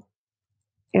I,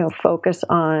 focus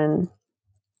on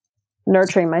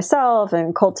nurturing myself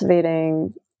and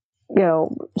cultivating,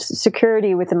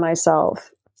 security within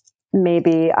myself,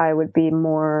 maybe I would be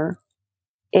more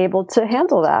able to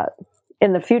handle that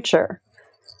in the future.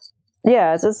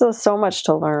 Yeah, it's just so much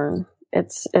to learn.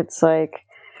 It's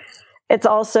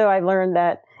also, I learned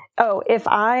that, if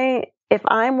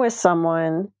I'm with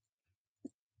someone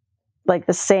like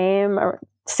the same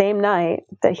night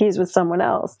that he's with someone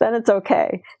else, then it's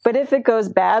okay. But if it goes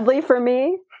badly for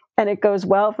me and it goes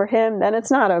well for him, then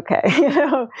it's not okay.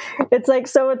 It's like,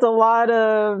 so it's a lot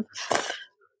of,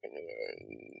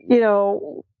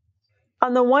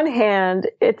 on the one hand,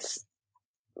 it's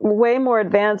way more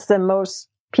advanced than most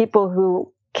people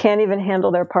who can't even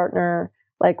handle their partner,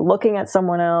 like looking at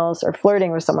someone else or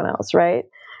flirting with someone else. Right.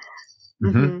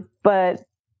 But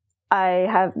I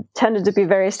have tended to be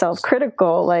very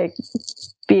self-critical, like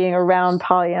being around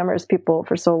polyamorous people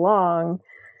for so long,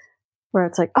 where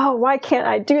it's like, oh, why can't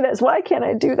I do this? Why can't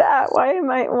I do that?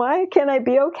 Why can't I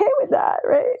be okay with that?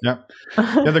 Right. Yep.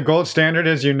 Yeah. The gold standard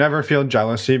is you never feel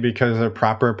jealousy because a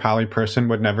proper poly person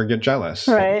would never get jealous.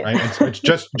 Right. It's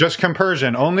just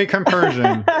compersion, only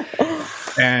compersion.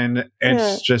 And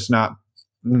it's just not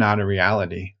a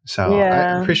reality. So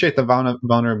I appreciate the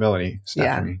vulnerability,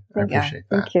 Stephanie. I appreciate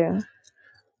that. Thank you.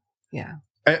 Yeah.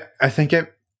 I think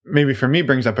it maybe for me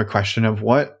brings up a question of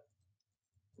what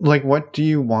do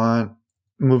you want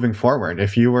moving forward?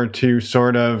 If you were to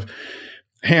sort of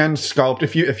hand sculpt,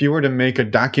 if you were to make a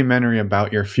documentary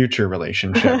about your future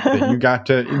relationship that you got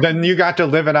to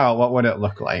live it out, what would it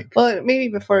look like? Well, maybe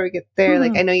before we get there,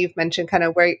 like I know you've mentioned kind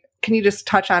of can you just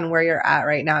touch on where you're at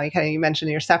right now? You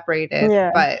mentioned you're separated,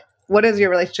 but what does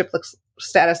your relationship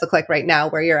status look like right now,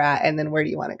 where you're at, and then where do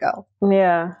you want to go?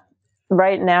 Yeah.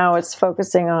 Right now it's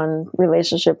focusing on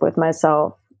relationship with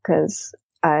myself, because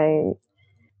I'm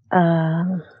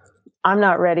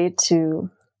not ready to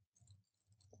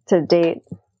date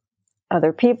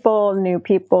other people, new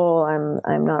people.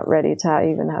 I'm not ready to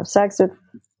even have sex with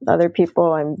other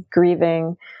people. I'm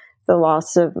grieving the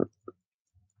loss of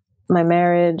my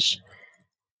marriage.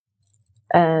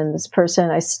 And this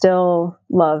person I still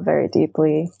love very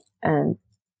deeply, and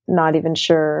not even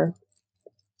sure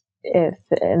if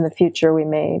in the future we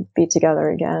may be together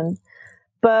again.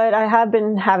 But I have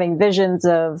been having visions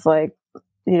of, like,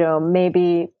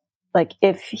 maybe like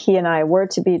if he and I were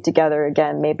to be together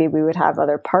again, maybe we would have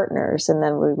other partners, and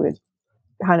then we would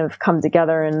kind of come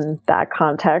together in that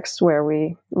context where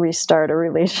we restart a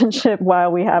relationship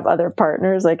while we have other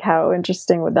partners. Like, how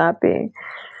interesting would that be?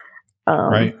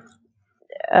 Right.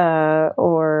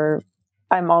 Or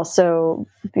I'm also,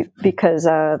 because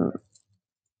I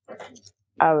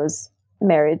was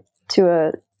married to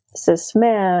a cis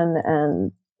man,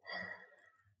 and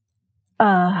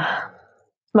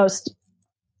most,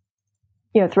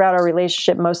 throughout our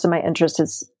relationship, most of my interest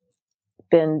has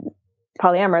been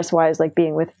polyamorous wise, like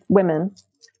being with women.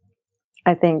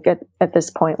 I think at this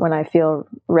point, when I feel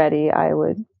ready, I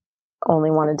would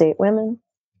only want to date women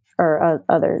or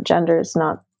other genders,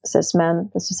 not cis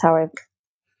men. This is how I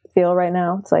feel right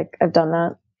now. It's like I've done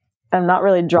that. I'm not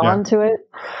really drawn to it.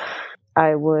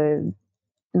 I would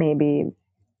maybe,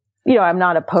 I'm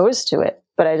not opposed to it,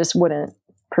 but I just wouldn't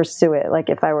pursue it. Like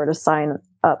if I were to sign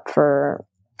up for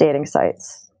dating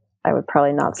sites, I would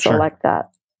probably not select that.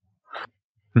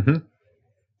 Mm-hmm.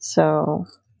 So,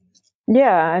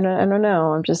 I don't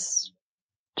know. I'm just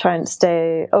trying to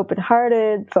stay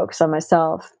open-hearted, focus on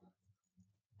myself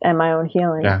and my own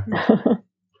healing. Yeah.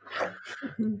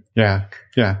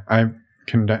 I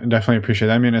can definitely appreciate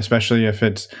that. I mean, especially if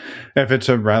it's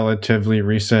a relatively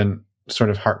recent sort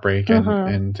of heartbreak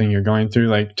and thing you're going through,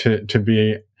 like to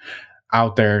be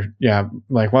out there. Yeah.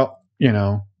 Like, well,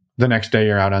 the next day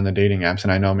you're out on the dating apps,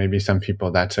 and I know maybe some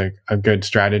people that's a good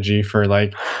strategy for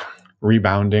like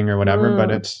rebounding or whatever, but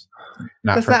it's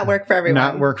does not work for everyone.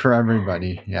 Not work for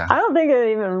everybody. Yeah. I don't think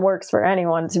it even works for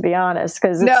anyone, to be honest,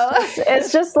 because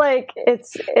it's just like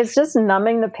it's just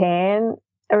numbing the pain,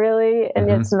 really,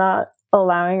 and it's not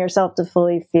allowing yourself to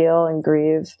fully feel and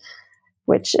grieve,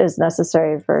 which is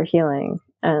necessary for healing.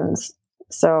 And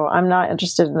so I'm not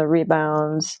interested in the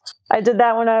rebounds. I did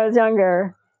that when I was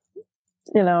younger,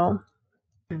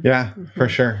 Yeah, for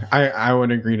sure. I would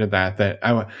agree to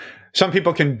that. Some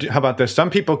people can how about this? Some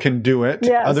people can do it.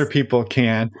 Yes. Other people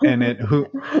can't. And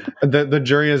the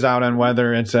jury is out on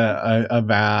whether it's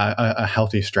a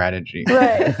healthy strategy.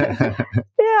 Right.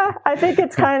 Yeah. I think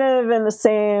it's kind of in the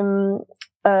same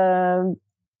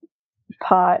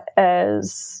pot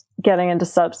as getting into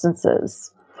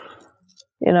substances.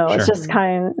 It's just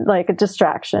kind of like a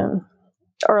distraction,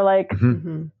 or like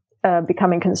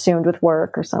becoming consumed with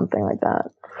work or something like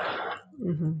that.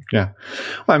 Mm-hmm. Yeah.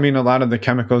 Well, I mean, a lot of the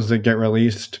chemicals that get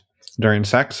released during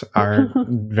sex are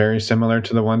very similar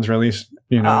to the ones released,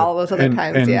 all those other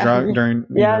times, during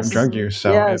drug use.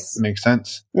 So it makes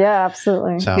sense. Yeah,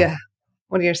 absolutely. So,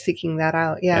 when you're seeking that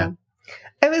out. Yeah.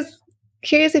 I was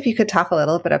curious if you could talk a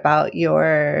little bit about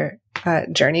your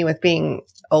journey with being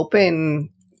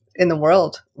open in the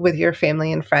world with your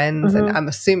family and friends. And I'm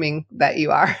assuming that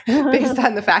you are based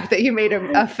on the fact that you made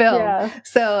a film. Yeah.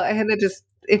 So I had to just,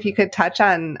 if you could touch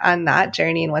on that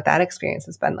journey and what that experience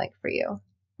has been like for you.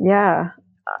 Yeah.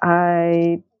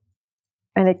 And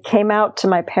it came out to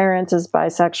my parents as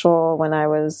bisexual when I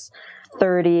was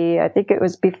 30. I think it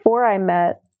was before I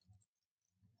met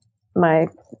my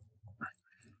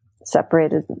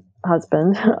separated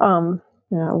husband.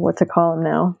 What to call him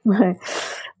now.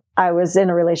 I was in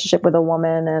a relationship with a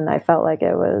woman, and I felt like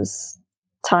it was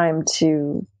time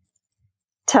to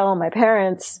tell my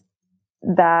parents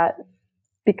that,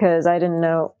 because I didn't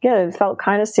know. Yeah, it felt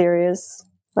kind of serious,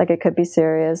 like it could be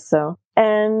serious. So,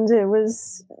 and it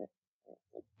was,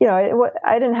 I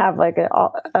didn't have like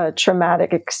a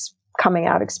traumatic coming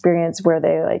out experience where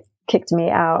they like kicked me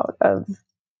out of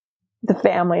the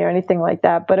family or anything like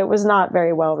that, but it was not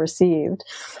very well received.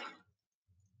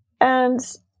 And,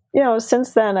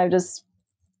 since then I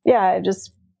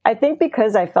think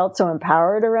because I felt so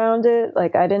empowered around it,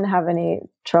 like I didn't have any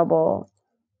trouble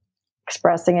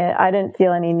expressing it. I didn't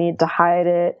feel any need to hide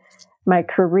it. My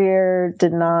career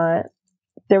did not,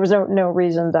 there was no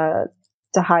reason to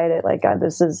hide it. Like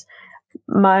this is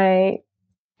my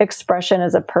expression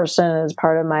as a person, as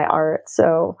part of my art.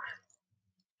 So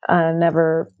I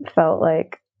never felt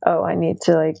like, oh, I need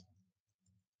to like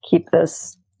keep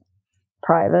this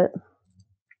private.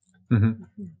 Mm-hmm.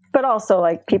 But also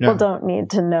like people don't need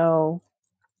to know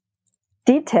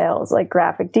details, like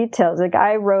graphic details. Like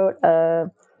I wrote a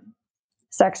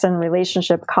sex and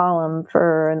relationship column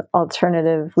for an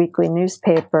alternative weekly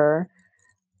newspaper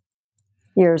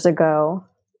years ago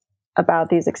about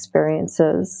these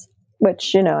experiences,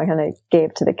 which, I kind of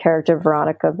gave to the character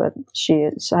Veronica, but she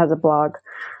has a blog.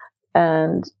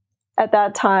 And at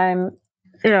that time,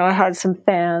 I had some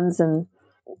fans, and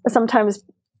sometimes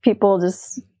people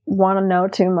just want to know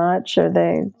too much, or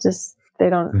they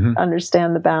don't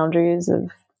understand the boundaries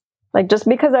of, like, just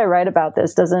because I write about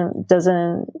this doesn't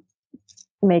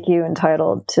make you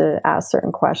entitled to ask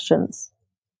certain questions.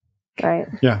 Right.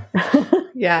 Yeah.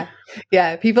 Yeah.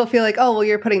 Yeah. People feel like, oh, well,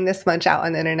 you're putting this much out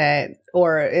on the internet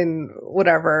or in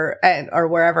whatever or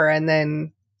wherever. And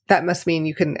then that must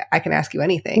mean I can ask you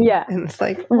anything. Yeah. And it's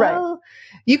like, well,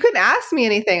 you can ask me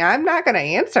anything. I'm not going to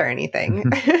answer anything.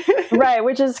 Right.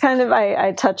 Which is kind of,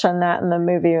 I touch on that in the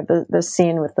movie, the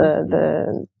scene with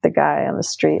the guy on the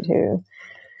street who,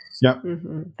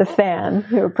 the fan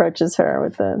who approaches her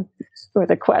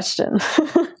with a question.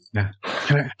 Yeah.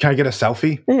 Can I get a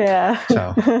selfie? Yeah.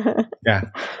 So, yeah,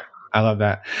 I love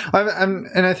that.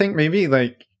 And I think maybe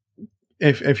like,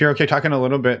 if you're okay talking a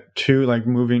little bit too, like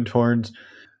moving towards,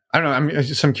 I don't know, I mean,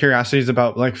 some curiosities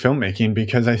about like filmmaking,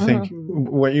 because I think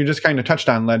what you just kind of touched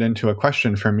on led into a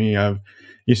question for me of,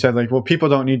 you said like, well, people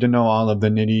don't need to know all of the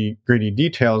nitty gritty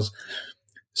details.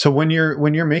 So when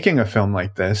you're making a film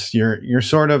like this, you're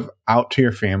sort of out to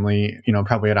your family, you know,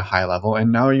 probably at a high level.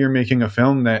 And now you're making a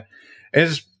film that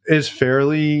is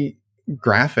fairly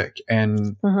graphic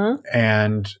and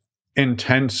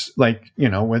intense. Like, you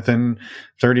know, within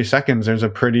 30 seconds, there's a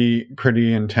pretty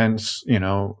intense, you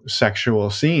know, sexual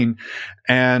scene.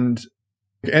 And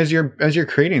as you're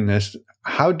creating this,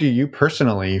 how do you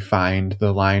personally find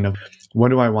the line of what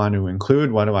do I want to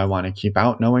include? What do I want to keep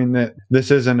out? Knowing that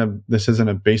this isn't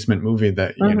a basement movie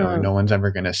that, you know, no one's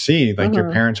ever going to see. Like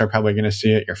your parents are probably going to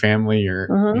see it, your family,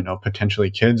 your, you know, potentially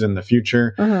kids in the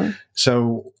future.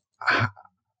 So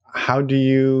how do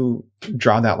you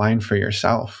draw that line for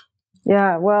yourself?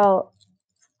 Yeah, well,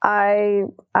 I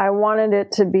wanted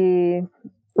it to be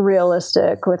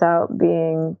realistic without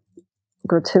being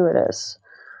gratuitous.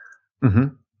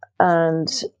 And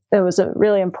it was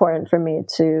really important for me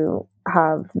to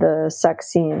have the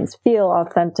sex scenes feel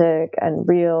authentic and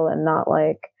real and not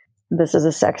like this is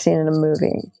a sex scene in a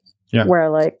movie where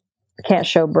like I can't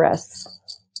show breasts,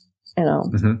 you know.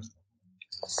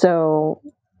 So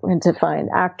we had to find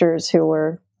actors who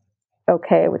were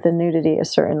okay with the nudity, a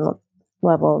certain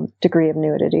degree of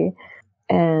nudity.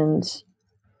 And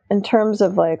in terms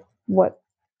of like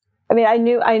I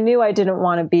knew I didn't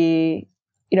want to be,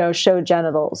 you know, show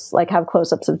genitals, like have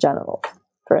close-ups of genitals,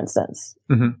 for instance.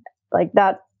 Like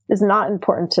that is not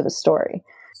important to the story.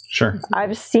 Sure.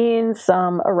 I've seen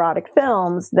some erotic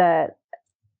films that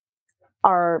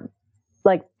are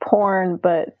like porn,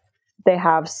 but they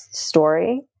have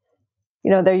story.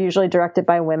 You know, they're usually directed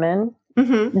by women.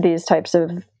 These types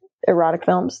of erotic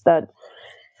films that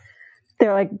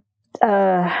they're like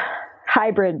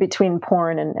hybrid between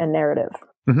porn and narrative.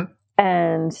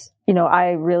 And, you know,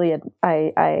 I really,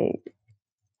 I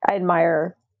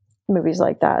admire movies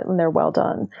like that when they're well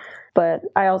done. But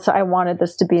I wanted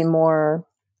this to be more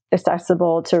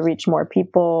accessible, to reach more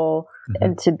people,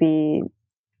 and to be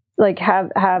like, have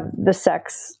the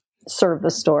sex serve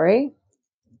the story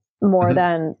more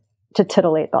than to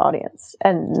titillate the audience.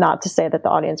 And not to say that the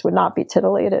audience would not be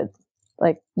titillated.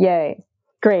 Like, yay,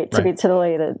 great to be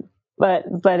titillated. But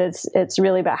it's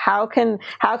really about how can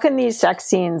these sex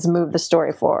scenes move the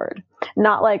story forward?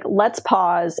 Not like let's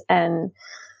pause the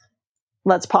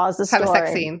story. Have a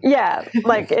sex scene. Yeah,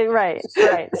 like right.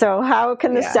 So how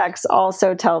can the sex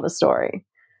also tell the story?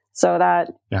 So that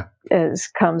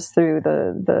comes through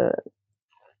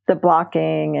the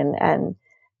blocking and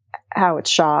how it's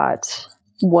shot.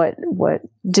 What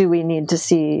do we need to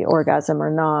see orgasm or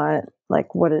not? Like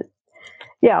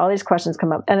all these questions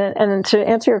come up. And to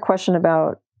answer your question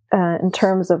about, in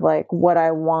terms of like what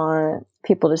I want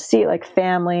people to see, like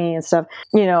family and stuff,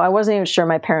 you know, I wasn't even sure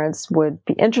my parents would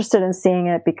be interested in seeing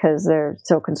it because they're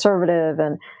so conservative,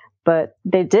 but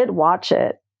they did watch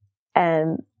it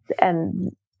and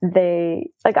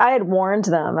they, like, I had warned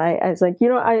them. I was like, you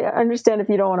know, I understand if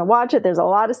you don't want to watch it, there's a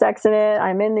lot of sex in it.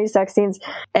 I'm in these sex scenes.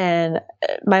 And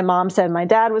my mom said my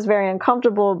dad was very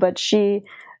uncomfortable, but she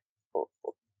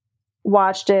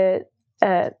watched it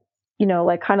at, you know,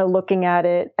 like kind of looking at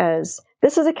it as,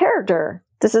 this is a character.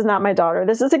 This is not my daughter.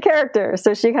 This is a character.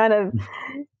 So she kind of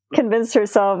convinced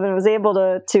herself and was able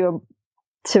to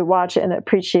watch it and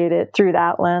appreciate it through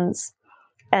that lens.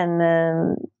 And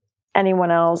then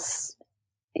anyone else,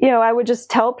 you know, I would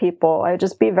just tell people, I would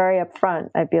just be very upfront.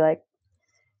 I'd be like,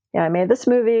 yeah, I made this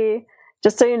movie,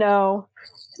 just so you know,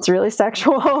 it's really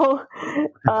sexual.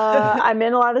 I'm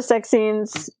in a lot of sex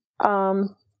scenes.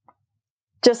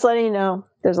 Just letting you know,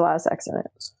 there's a lot of sex in it.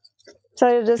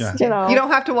 So just, you know. You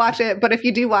don't have to watch it, but if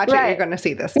you do watch it, you're going to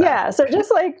see this stuff. Yeah, so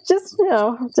just you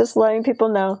know, just letting people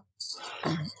know.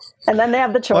 And then they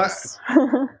have the choice.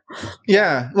 Well,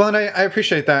 yeah, well, and I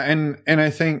appreciate that. And I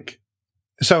think,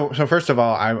 so first of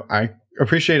all, I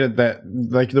appreciated that,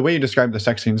 like the way you described the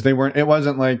sex scenes, it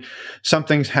wasn't like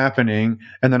something's happening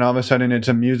and then all of a sudden it's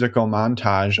a musical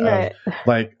montage Right. of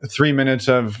like 3 minutes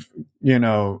of, you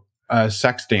know, a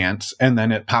sex dance, and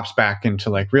then it pops back into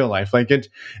like real life. Like it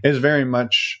is very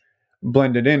much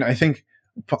blended in. I think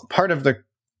part of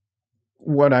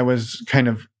what I was kind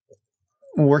of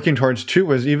working towards too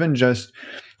was even just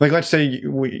like, let's say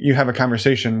you have a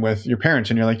conversation with your parents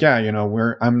and you're like, yeah, you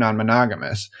know, I'm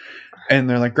non-monogamous. And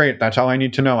they're like, great, that's all I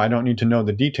need to know. I don't need to know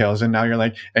the details. And now you're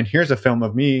like, and here's a film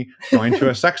of me going to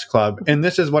a sex club. And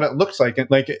this is what it looks like.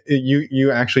 Like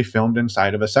you actually filmed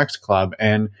inside of a sex club.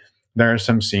 And there are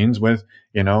some scenes with,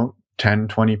 you know, 10,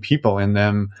 20 people in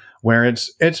them where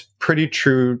it's pretty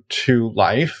true to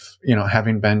life. You know,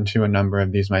 having been to a number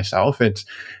of these myself, it's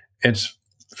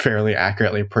fairly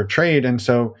accurately portrayed. And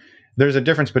so there's a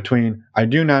difference between I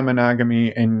do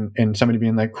non-monogamy and somebody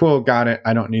being like, cool, got it,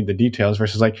 I don't need the details,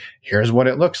 versus like, here's what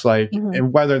it looks like. Mm-hmm.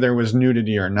 And whether there was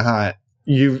nudity or not,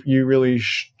 you really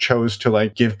chose to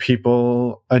like give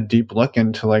people a deep look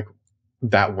into like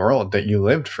that world that you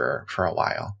lived for a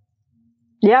while.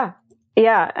 Yeah.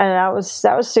 And that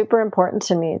was super important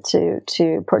to me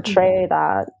to portray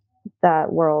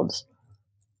that world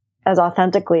as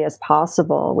authentically as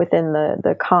possible within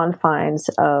the confines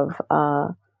of,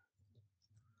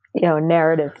 you know,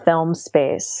 narrative film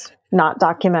space, not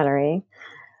documentary.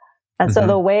 And so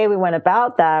the way we went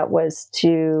about that was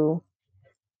to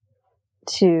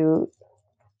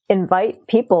invite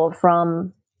people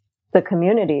from the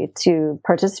community to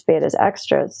participate as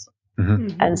extras.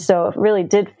 And so it really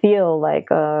did feel like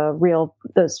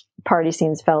those party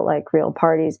scenes felt like real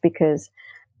parties, because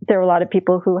there were a lot of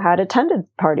people who had attended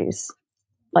parties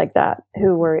like that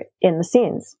who were in the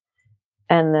scenes.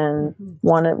 And then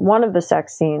one of the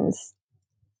sex scenes,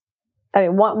 I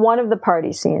mean, one of the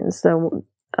party scenes,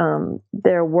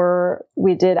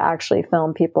 we did actually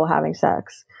film people having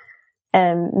sex.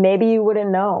 And maybe you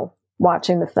wouldn't know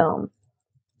watching the film.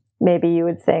 Maybe you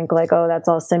would think like, oh, that's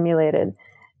all simulated.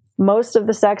 Most of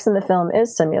the sex in the film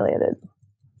is simulated.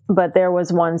 But there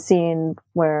was one scene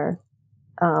where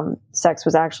sex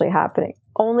was actually happening,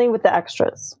 only with the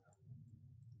extras.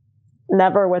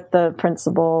 Never with the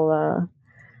principal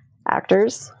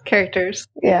characters.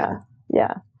 Yeah.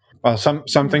 Well,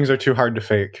 some things are too hard to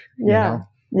fake. Yeah.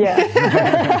 You know?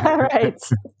 Yeah.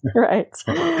 Right.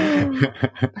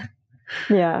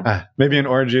 Yeah. Maybe an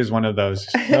orgy is one of those.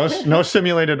 No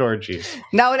simulated orgies.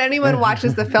 Now, when anyone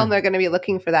watches the film, they're going to be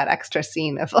looking for that extra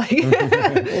scene of like, who are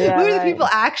the people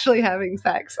actually having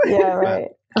sex? Yeah. Right.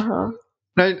 Uh-huh.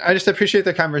 I just appreciate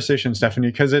the conversation, Stephanie,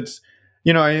 because it's,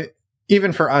 you know,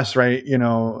 even for us, right, you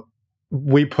know,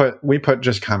 we put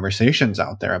just conversations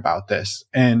out there about this,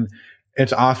 and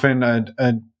it's often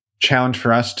a challenge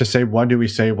for us to say, what do we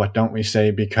say, what don't we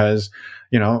say, because,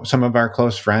 you know, some of our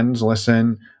close friends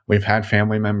listen, we've had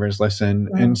family members listen,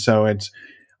 and so it's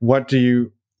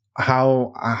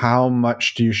how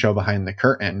much do you show behind the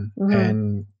curtain,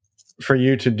 and for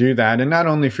you to do that, and not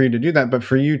only for you to do that, but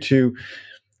for you to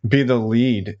be the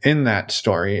lead in that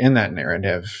story, in that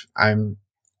narrative, I'm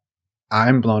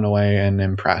blown away and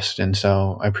impressed. And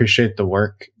so I appreciate the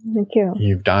work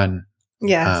you've done.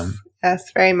 Yes.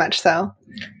 Yes, very much so.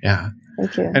 Yeah.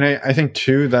 Thank you. And I think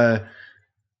too,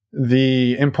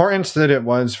 the importance that it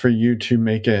was for you to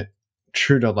make it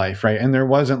true to life, right? And there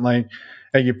wasn't like,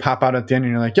 you pop out at the end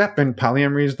and you're like, yep, and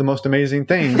polyamory is the most amazing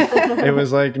thing. It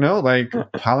was like, no, like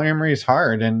polyamory is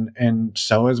hard, and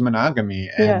so is monogamy.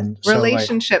 And so,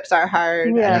 relationships are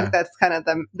hard. Yeah. I think that's kind of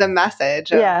the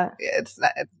message. It's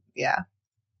not,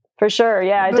 for sure.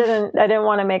 Yeah. I didn't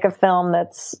want to make a film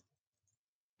that's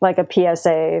like a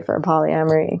PSA for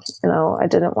polyamory. You know, I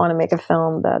didn't want to make a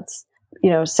film that's,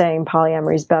 you know, saying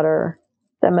polyamory is better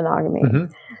than monogamy.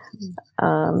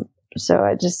 So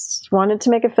I just wanted to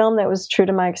make a film that was true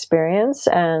to my experience,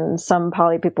 and some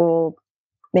poly people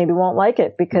maybe won't like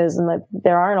it because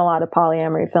there aren't a lot of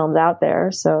polyamory films out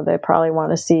there. So they probably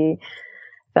want to see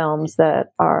films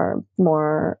that are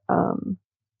more,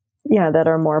 that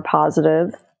are more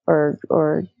positive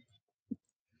or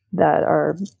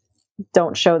that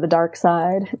don't show the dark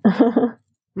side.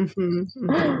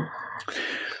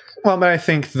 Well, but I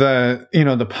think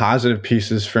the positive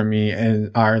pieces for me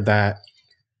are that,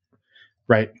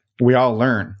 right, we all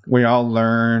learn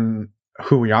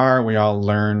who we are. We all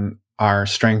learn our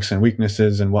strengths and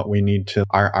weaknesses and what we need to,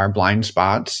 our blind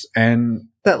spots, and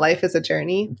that life is a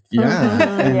journey.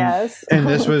 Yeah. Yes. And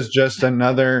this was just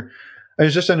another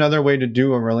way to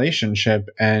do a relationship.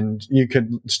 And you could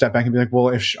step back and be like, well,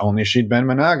 if only she'd been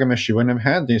monogamous, she wouldn't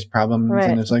have had these problems. Right.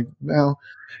 And it's like, well,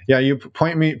 yeah, you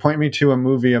point me to a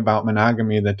movie about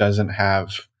monogamy that doesn't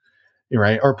have,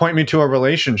 right? Or point me to a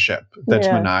relationship that's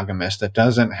Yeah. monogamous, that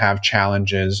doesn't have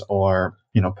challenges or,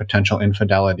 potential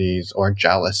infidelities or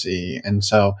jealousy. And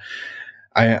so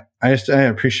I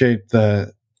appreciate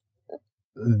the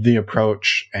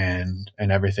approach and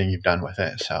everything you've done with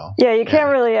it. So Yeah, you can't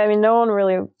really, I mean, I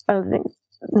don't think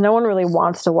no one really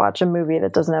wants to watch a movie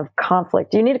that doesn't have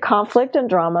conflict. You need conflict and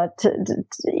drama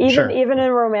even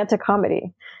in romantic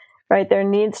comedy, right? There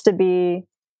needs to be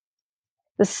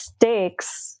the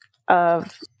stakes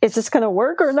of, is this going to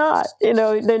work or not?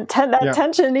 That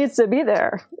tension needs to be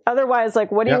there. Otherwise,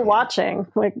 like, what are you watching?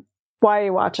 Like, why are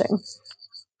you watching?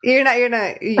 You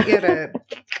gotta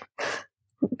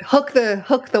hook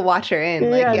the watcher in.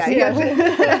 Like, yeah,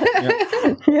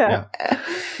 exactly. Yeah.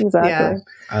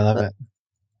 I love it.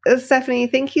 Stephanie,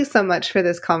 thank you so much for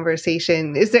this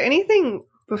conversation. Is there anything,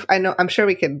 I'm sure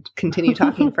we could continue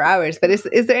talking for hours, but is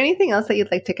there anything else that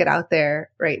you'd like to get out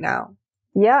there right now?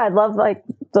 Yeah, I'd love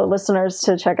the listeners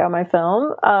to check out my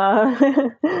film.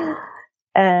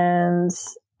 And,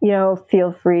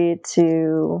 feel free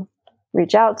to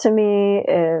reach out to me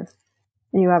if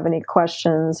you have any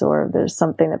questions or if there's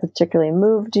something that particularly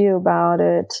moved you about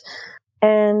it.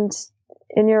 And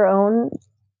in your own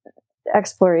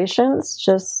explorations,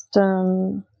 just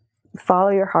follow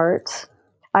your heart.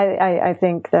 I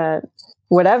think that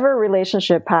whatever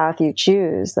relationship path you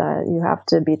choose, that you have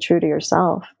to be true to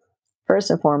yourself first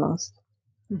and foremost.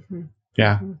 Mm-hmm.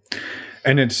 Yeah.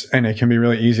 And it can be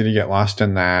really easy to get lost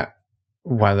in that,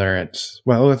 whether it's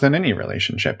within any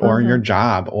relationship or your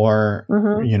job or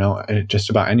just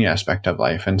about any aspect of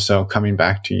life. And so coming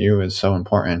back to you is so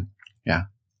important. Yeah.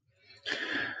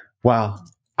 Well,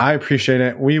 I appreciate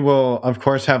it. We will, of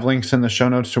course, have links in the show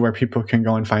notes to where people can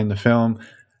go and find the film.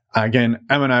 Again,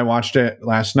 Emma and I watched it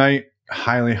last night.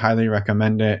 Highly, highly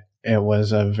recommend it. It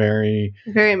was very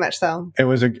much so. It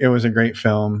was a great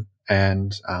film,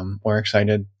 and we're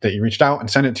excited that you reached out and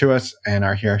sent it to us and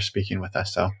are here speaking with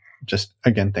us. So just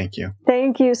again, thank you.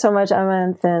 Thank you so much, Emma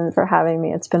and Finn, for having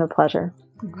me. It's been a pleasure.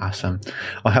 Awesome.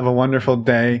 Well, have a wonderful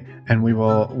day, and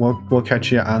we'll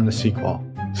catch you on the sequel.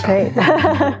 So. Great.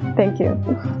 Thank you.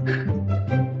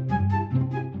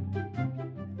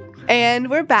 And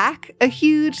we're back. A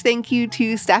huge thank you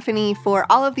to Stephanie for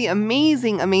all of the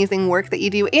amazing, amazing work that you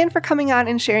do and for coming on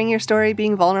and sharing your story,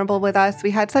 being vulnerable with us.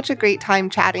 We had such a great time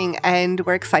chatting, and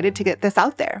we're excited to get this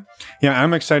out there. Yeah,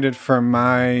 I'm excited for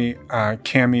my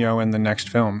cameo in the next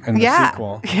film, in the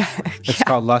sequel. Yeah. It's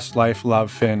called Lust, Life,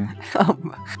 Love, Finn.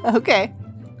 Okay.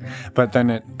 But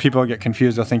then people get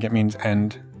confused. They'll think it means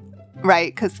end.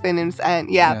 Right, because Finn is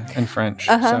in French.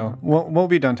 So we'll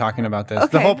be done talking about this.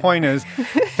 Okay. The whole point is,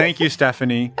 thank you,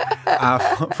 Stephanie,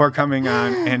 for coming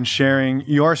on and sharing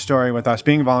your story with us,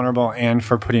 being vulnerable, and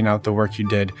for putting out the work you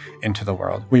did into the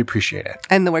world. We appreciate it.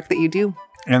 And the work that you do.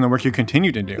 And the work you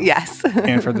continue to do. Yes.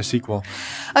 And for the sequel.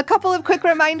 A couple of quick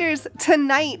reminders.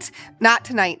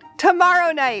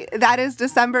 Tomorrow night, that is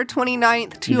December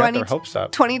 29th,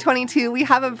 2022. We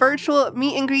have a virtual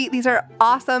meet and greet. These are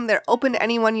awesome. They're open to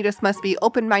anyone. You just must be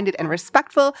open-minded and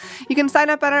respectful. You can sign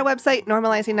up on our website,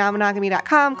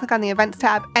 normalizingnonmonogamy.com. Click on the events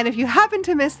tab. And if you happen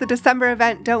to miss the December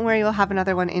event, don't worry, we'll have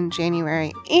another one in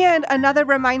January. And another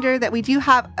reminder that we do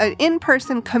have an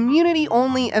in-person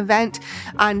community-only event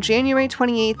on January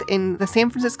 28th in the San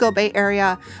Francisco Bay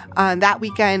Area. That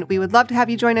weekend, we would love to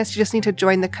have you join us. You just need to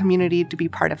join the community to be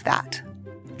part of that.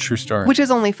 True story. Which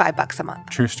is only $5 a month.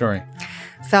 True story.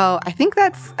 So I think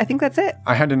that's it.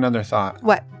 I had another thought.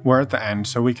 What? We're at the end,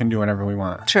 so we can do whatever we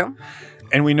want. True.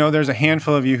 And we know there's a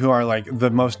handful of you who are like the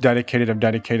most dedicated of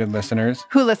dedicated listeners.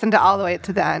 Who listen to all the way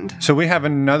to the end. So we have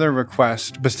another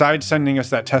request. Besides sending us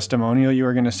that testimonial you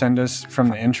were going to send us from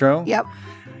the intro. Yep.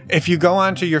 If you go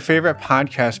onto your favorite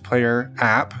podcast player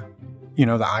app, the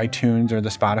iTunes or the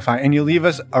Spotify, and you leave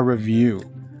us a review.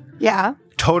 Yeah.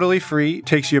 Totally free,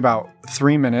 takes you about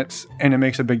 3 minutes, and it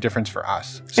makes a big difference for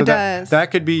us. So it does. That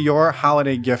could be your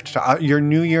holiday gift to us. Your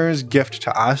New Year's gift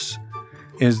to us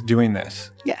is doing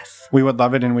this. Yes. We would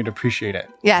love it and we'd appreciate it.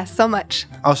 Yes, so much.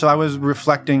 Also, I was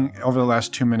reflecting over the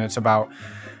last 2 minutes about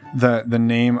the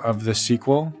name of the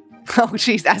sequel. Oh,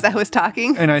 geez, as I was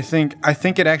talking. And I think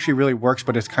it actually really works,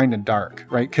 but it's kind of dark,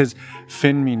 right? Because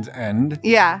Finn means end.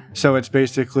 Yeah. So it's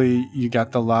basically you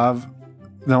got the lust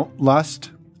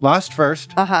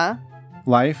first.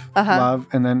 Life, love,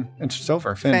 and then it's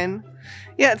over. Finn.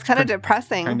 Yeah, it's kind of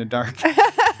depressing. Kind of dark.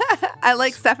 I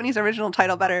like Stephanie's original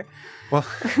title better. Well,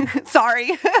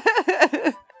 sorry.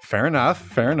 Fair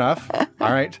enough.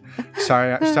 All right.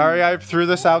 Sorry I threw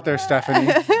this out there,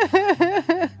 Stephanie.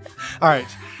 All right.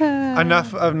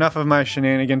 enough of my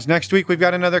shenanigans. Next week, we've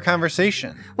got another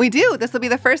conversation. We do. This will be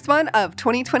the first one of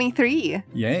 2023.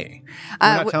 Yay.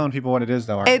 We're not telling people what it is,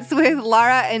 though. It's with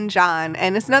Lara and John,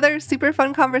 and it's another super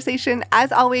fun conversation.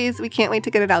 As always, we can't wait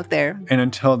to get it out there. And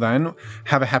until then,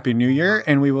 have a happy new year,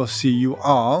 and we will see you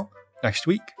all next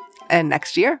week. And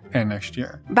next year. And next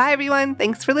year. Bye, everyone.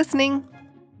 Thanks for listening.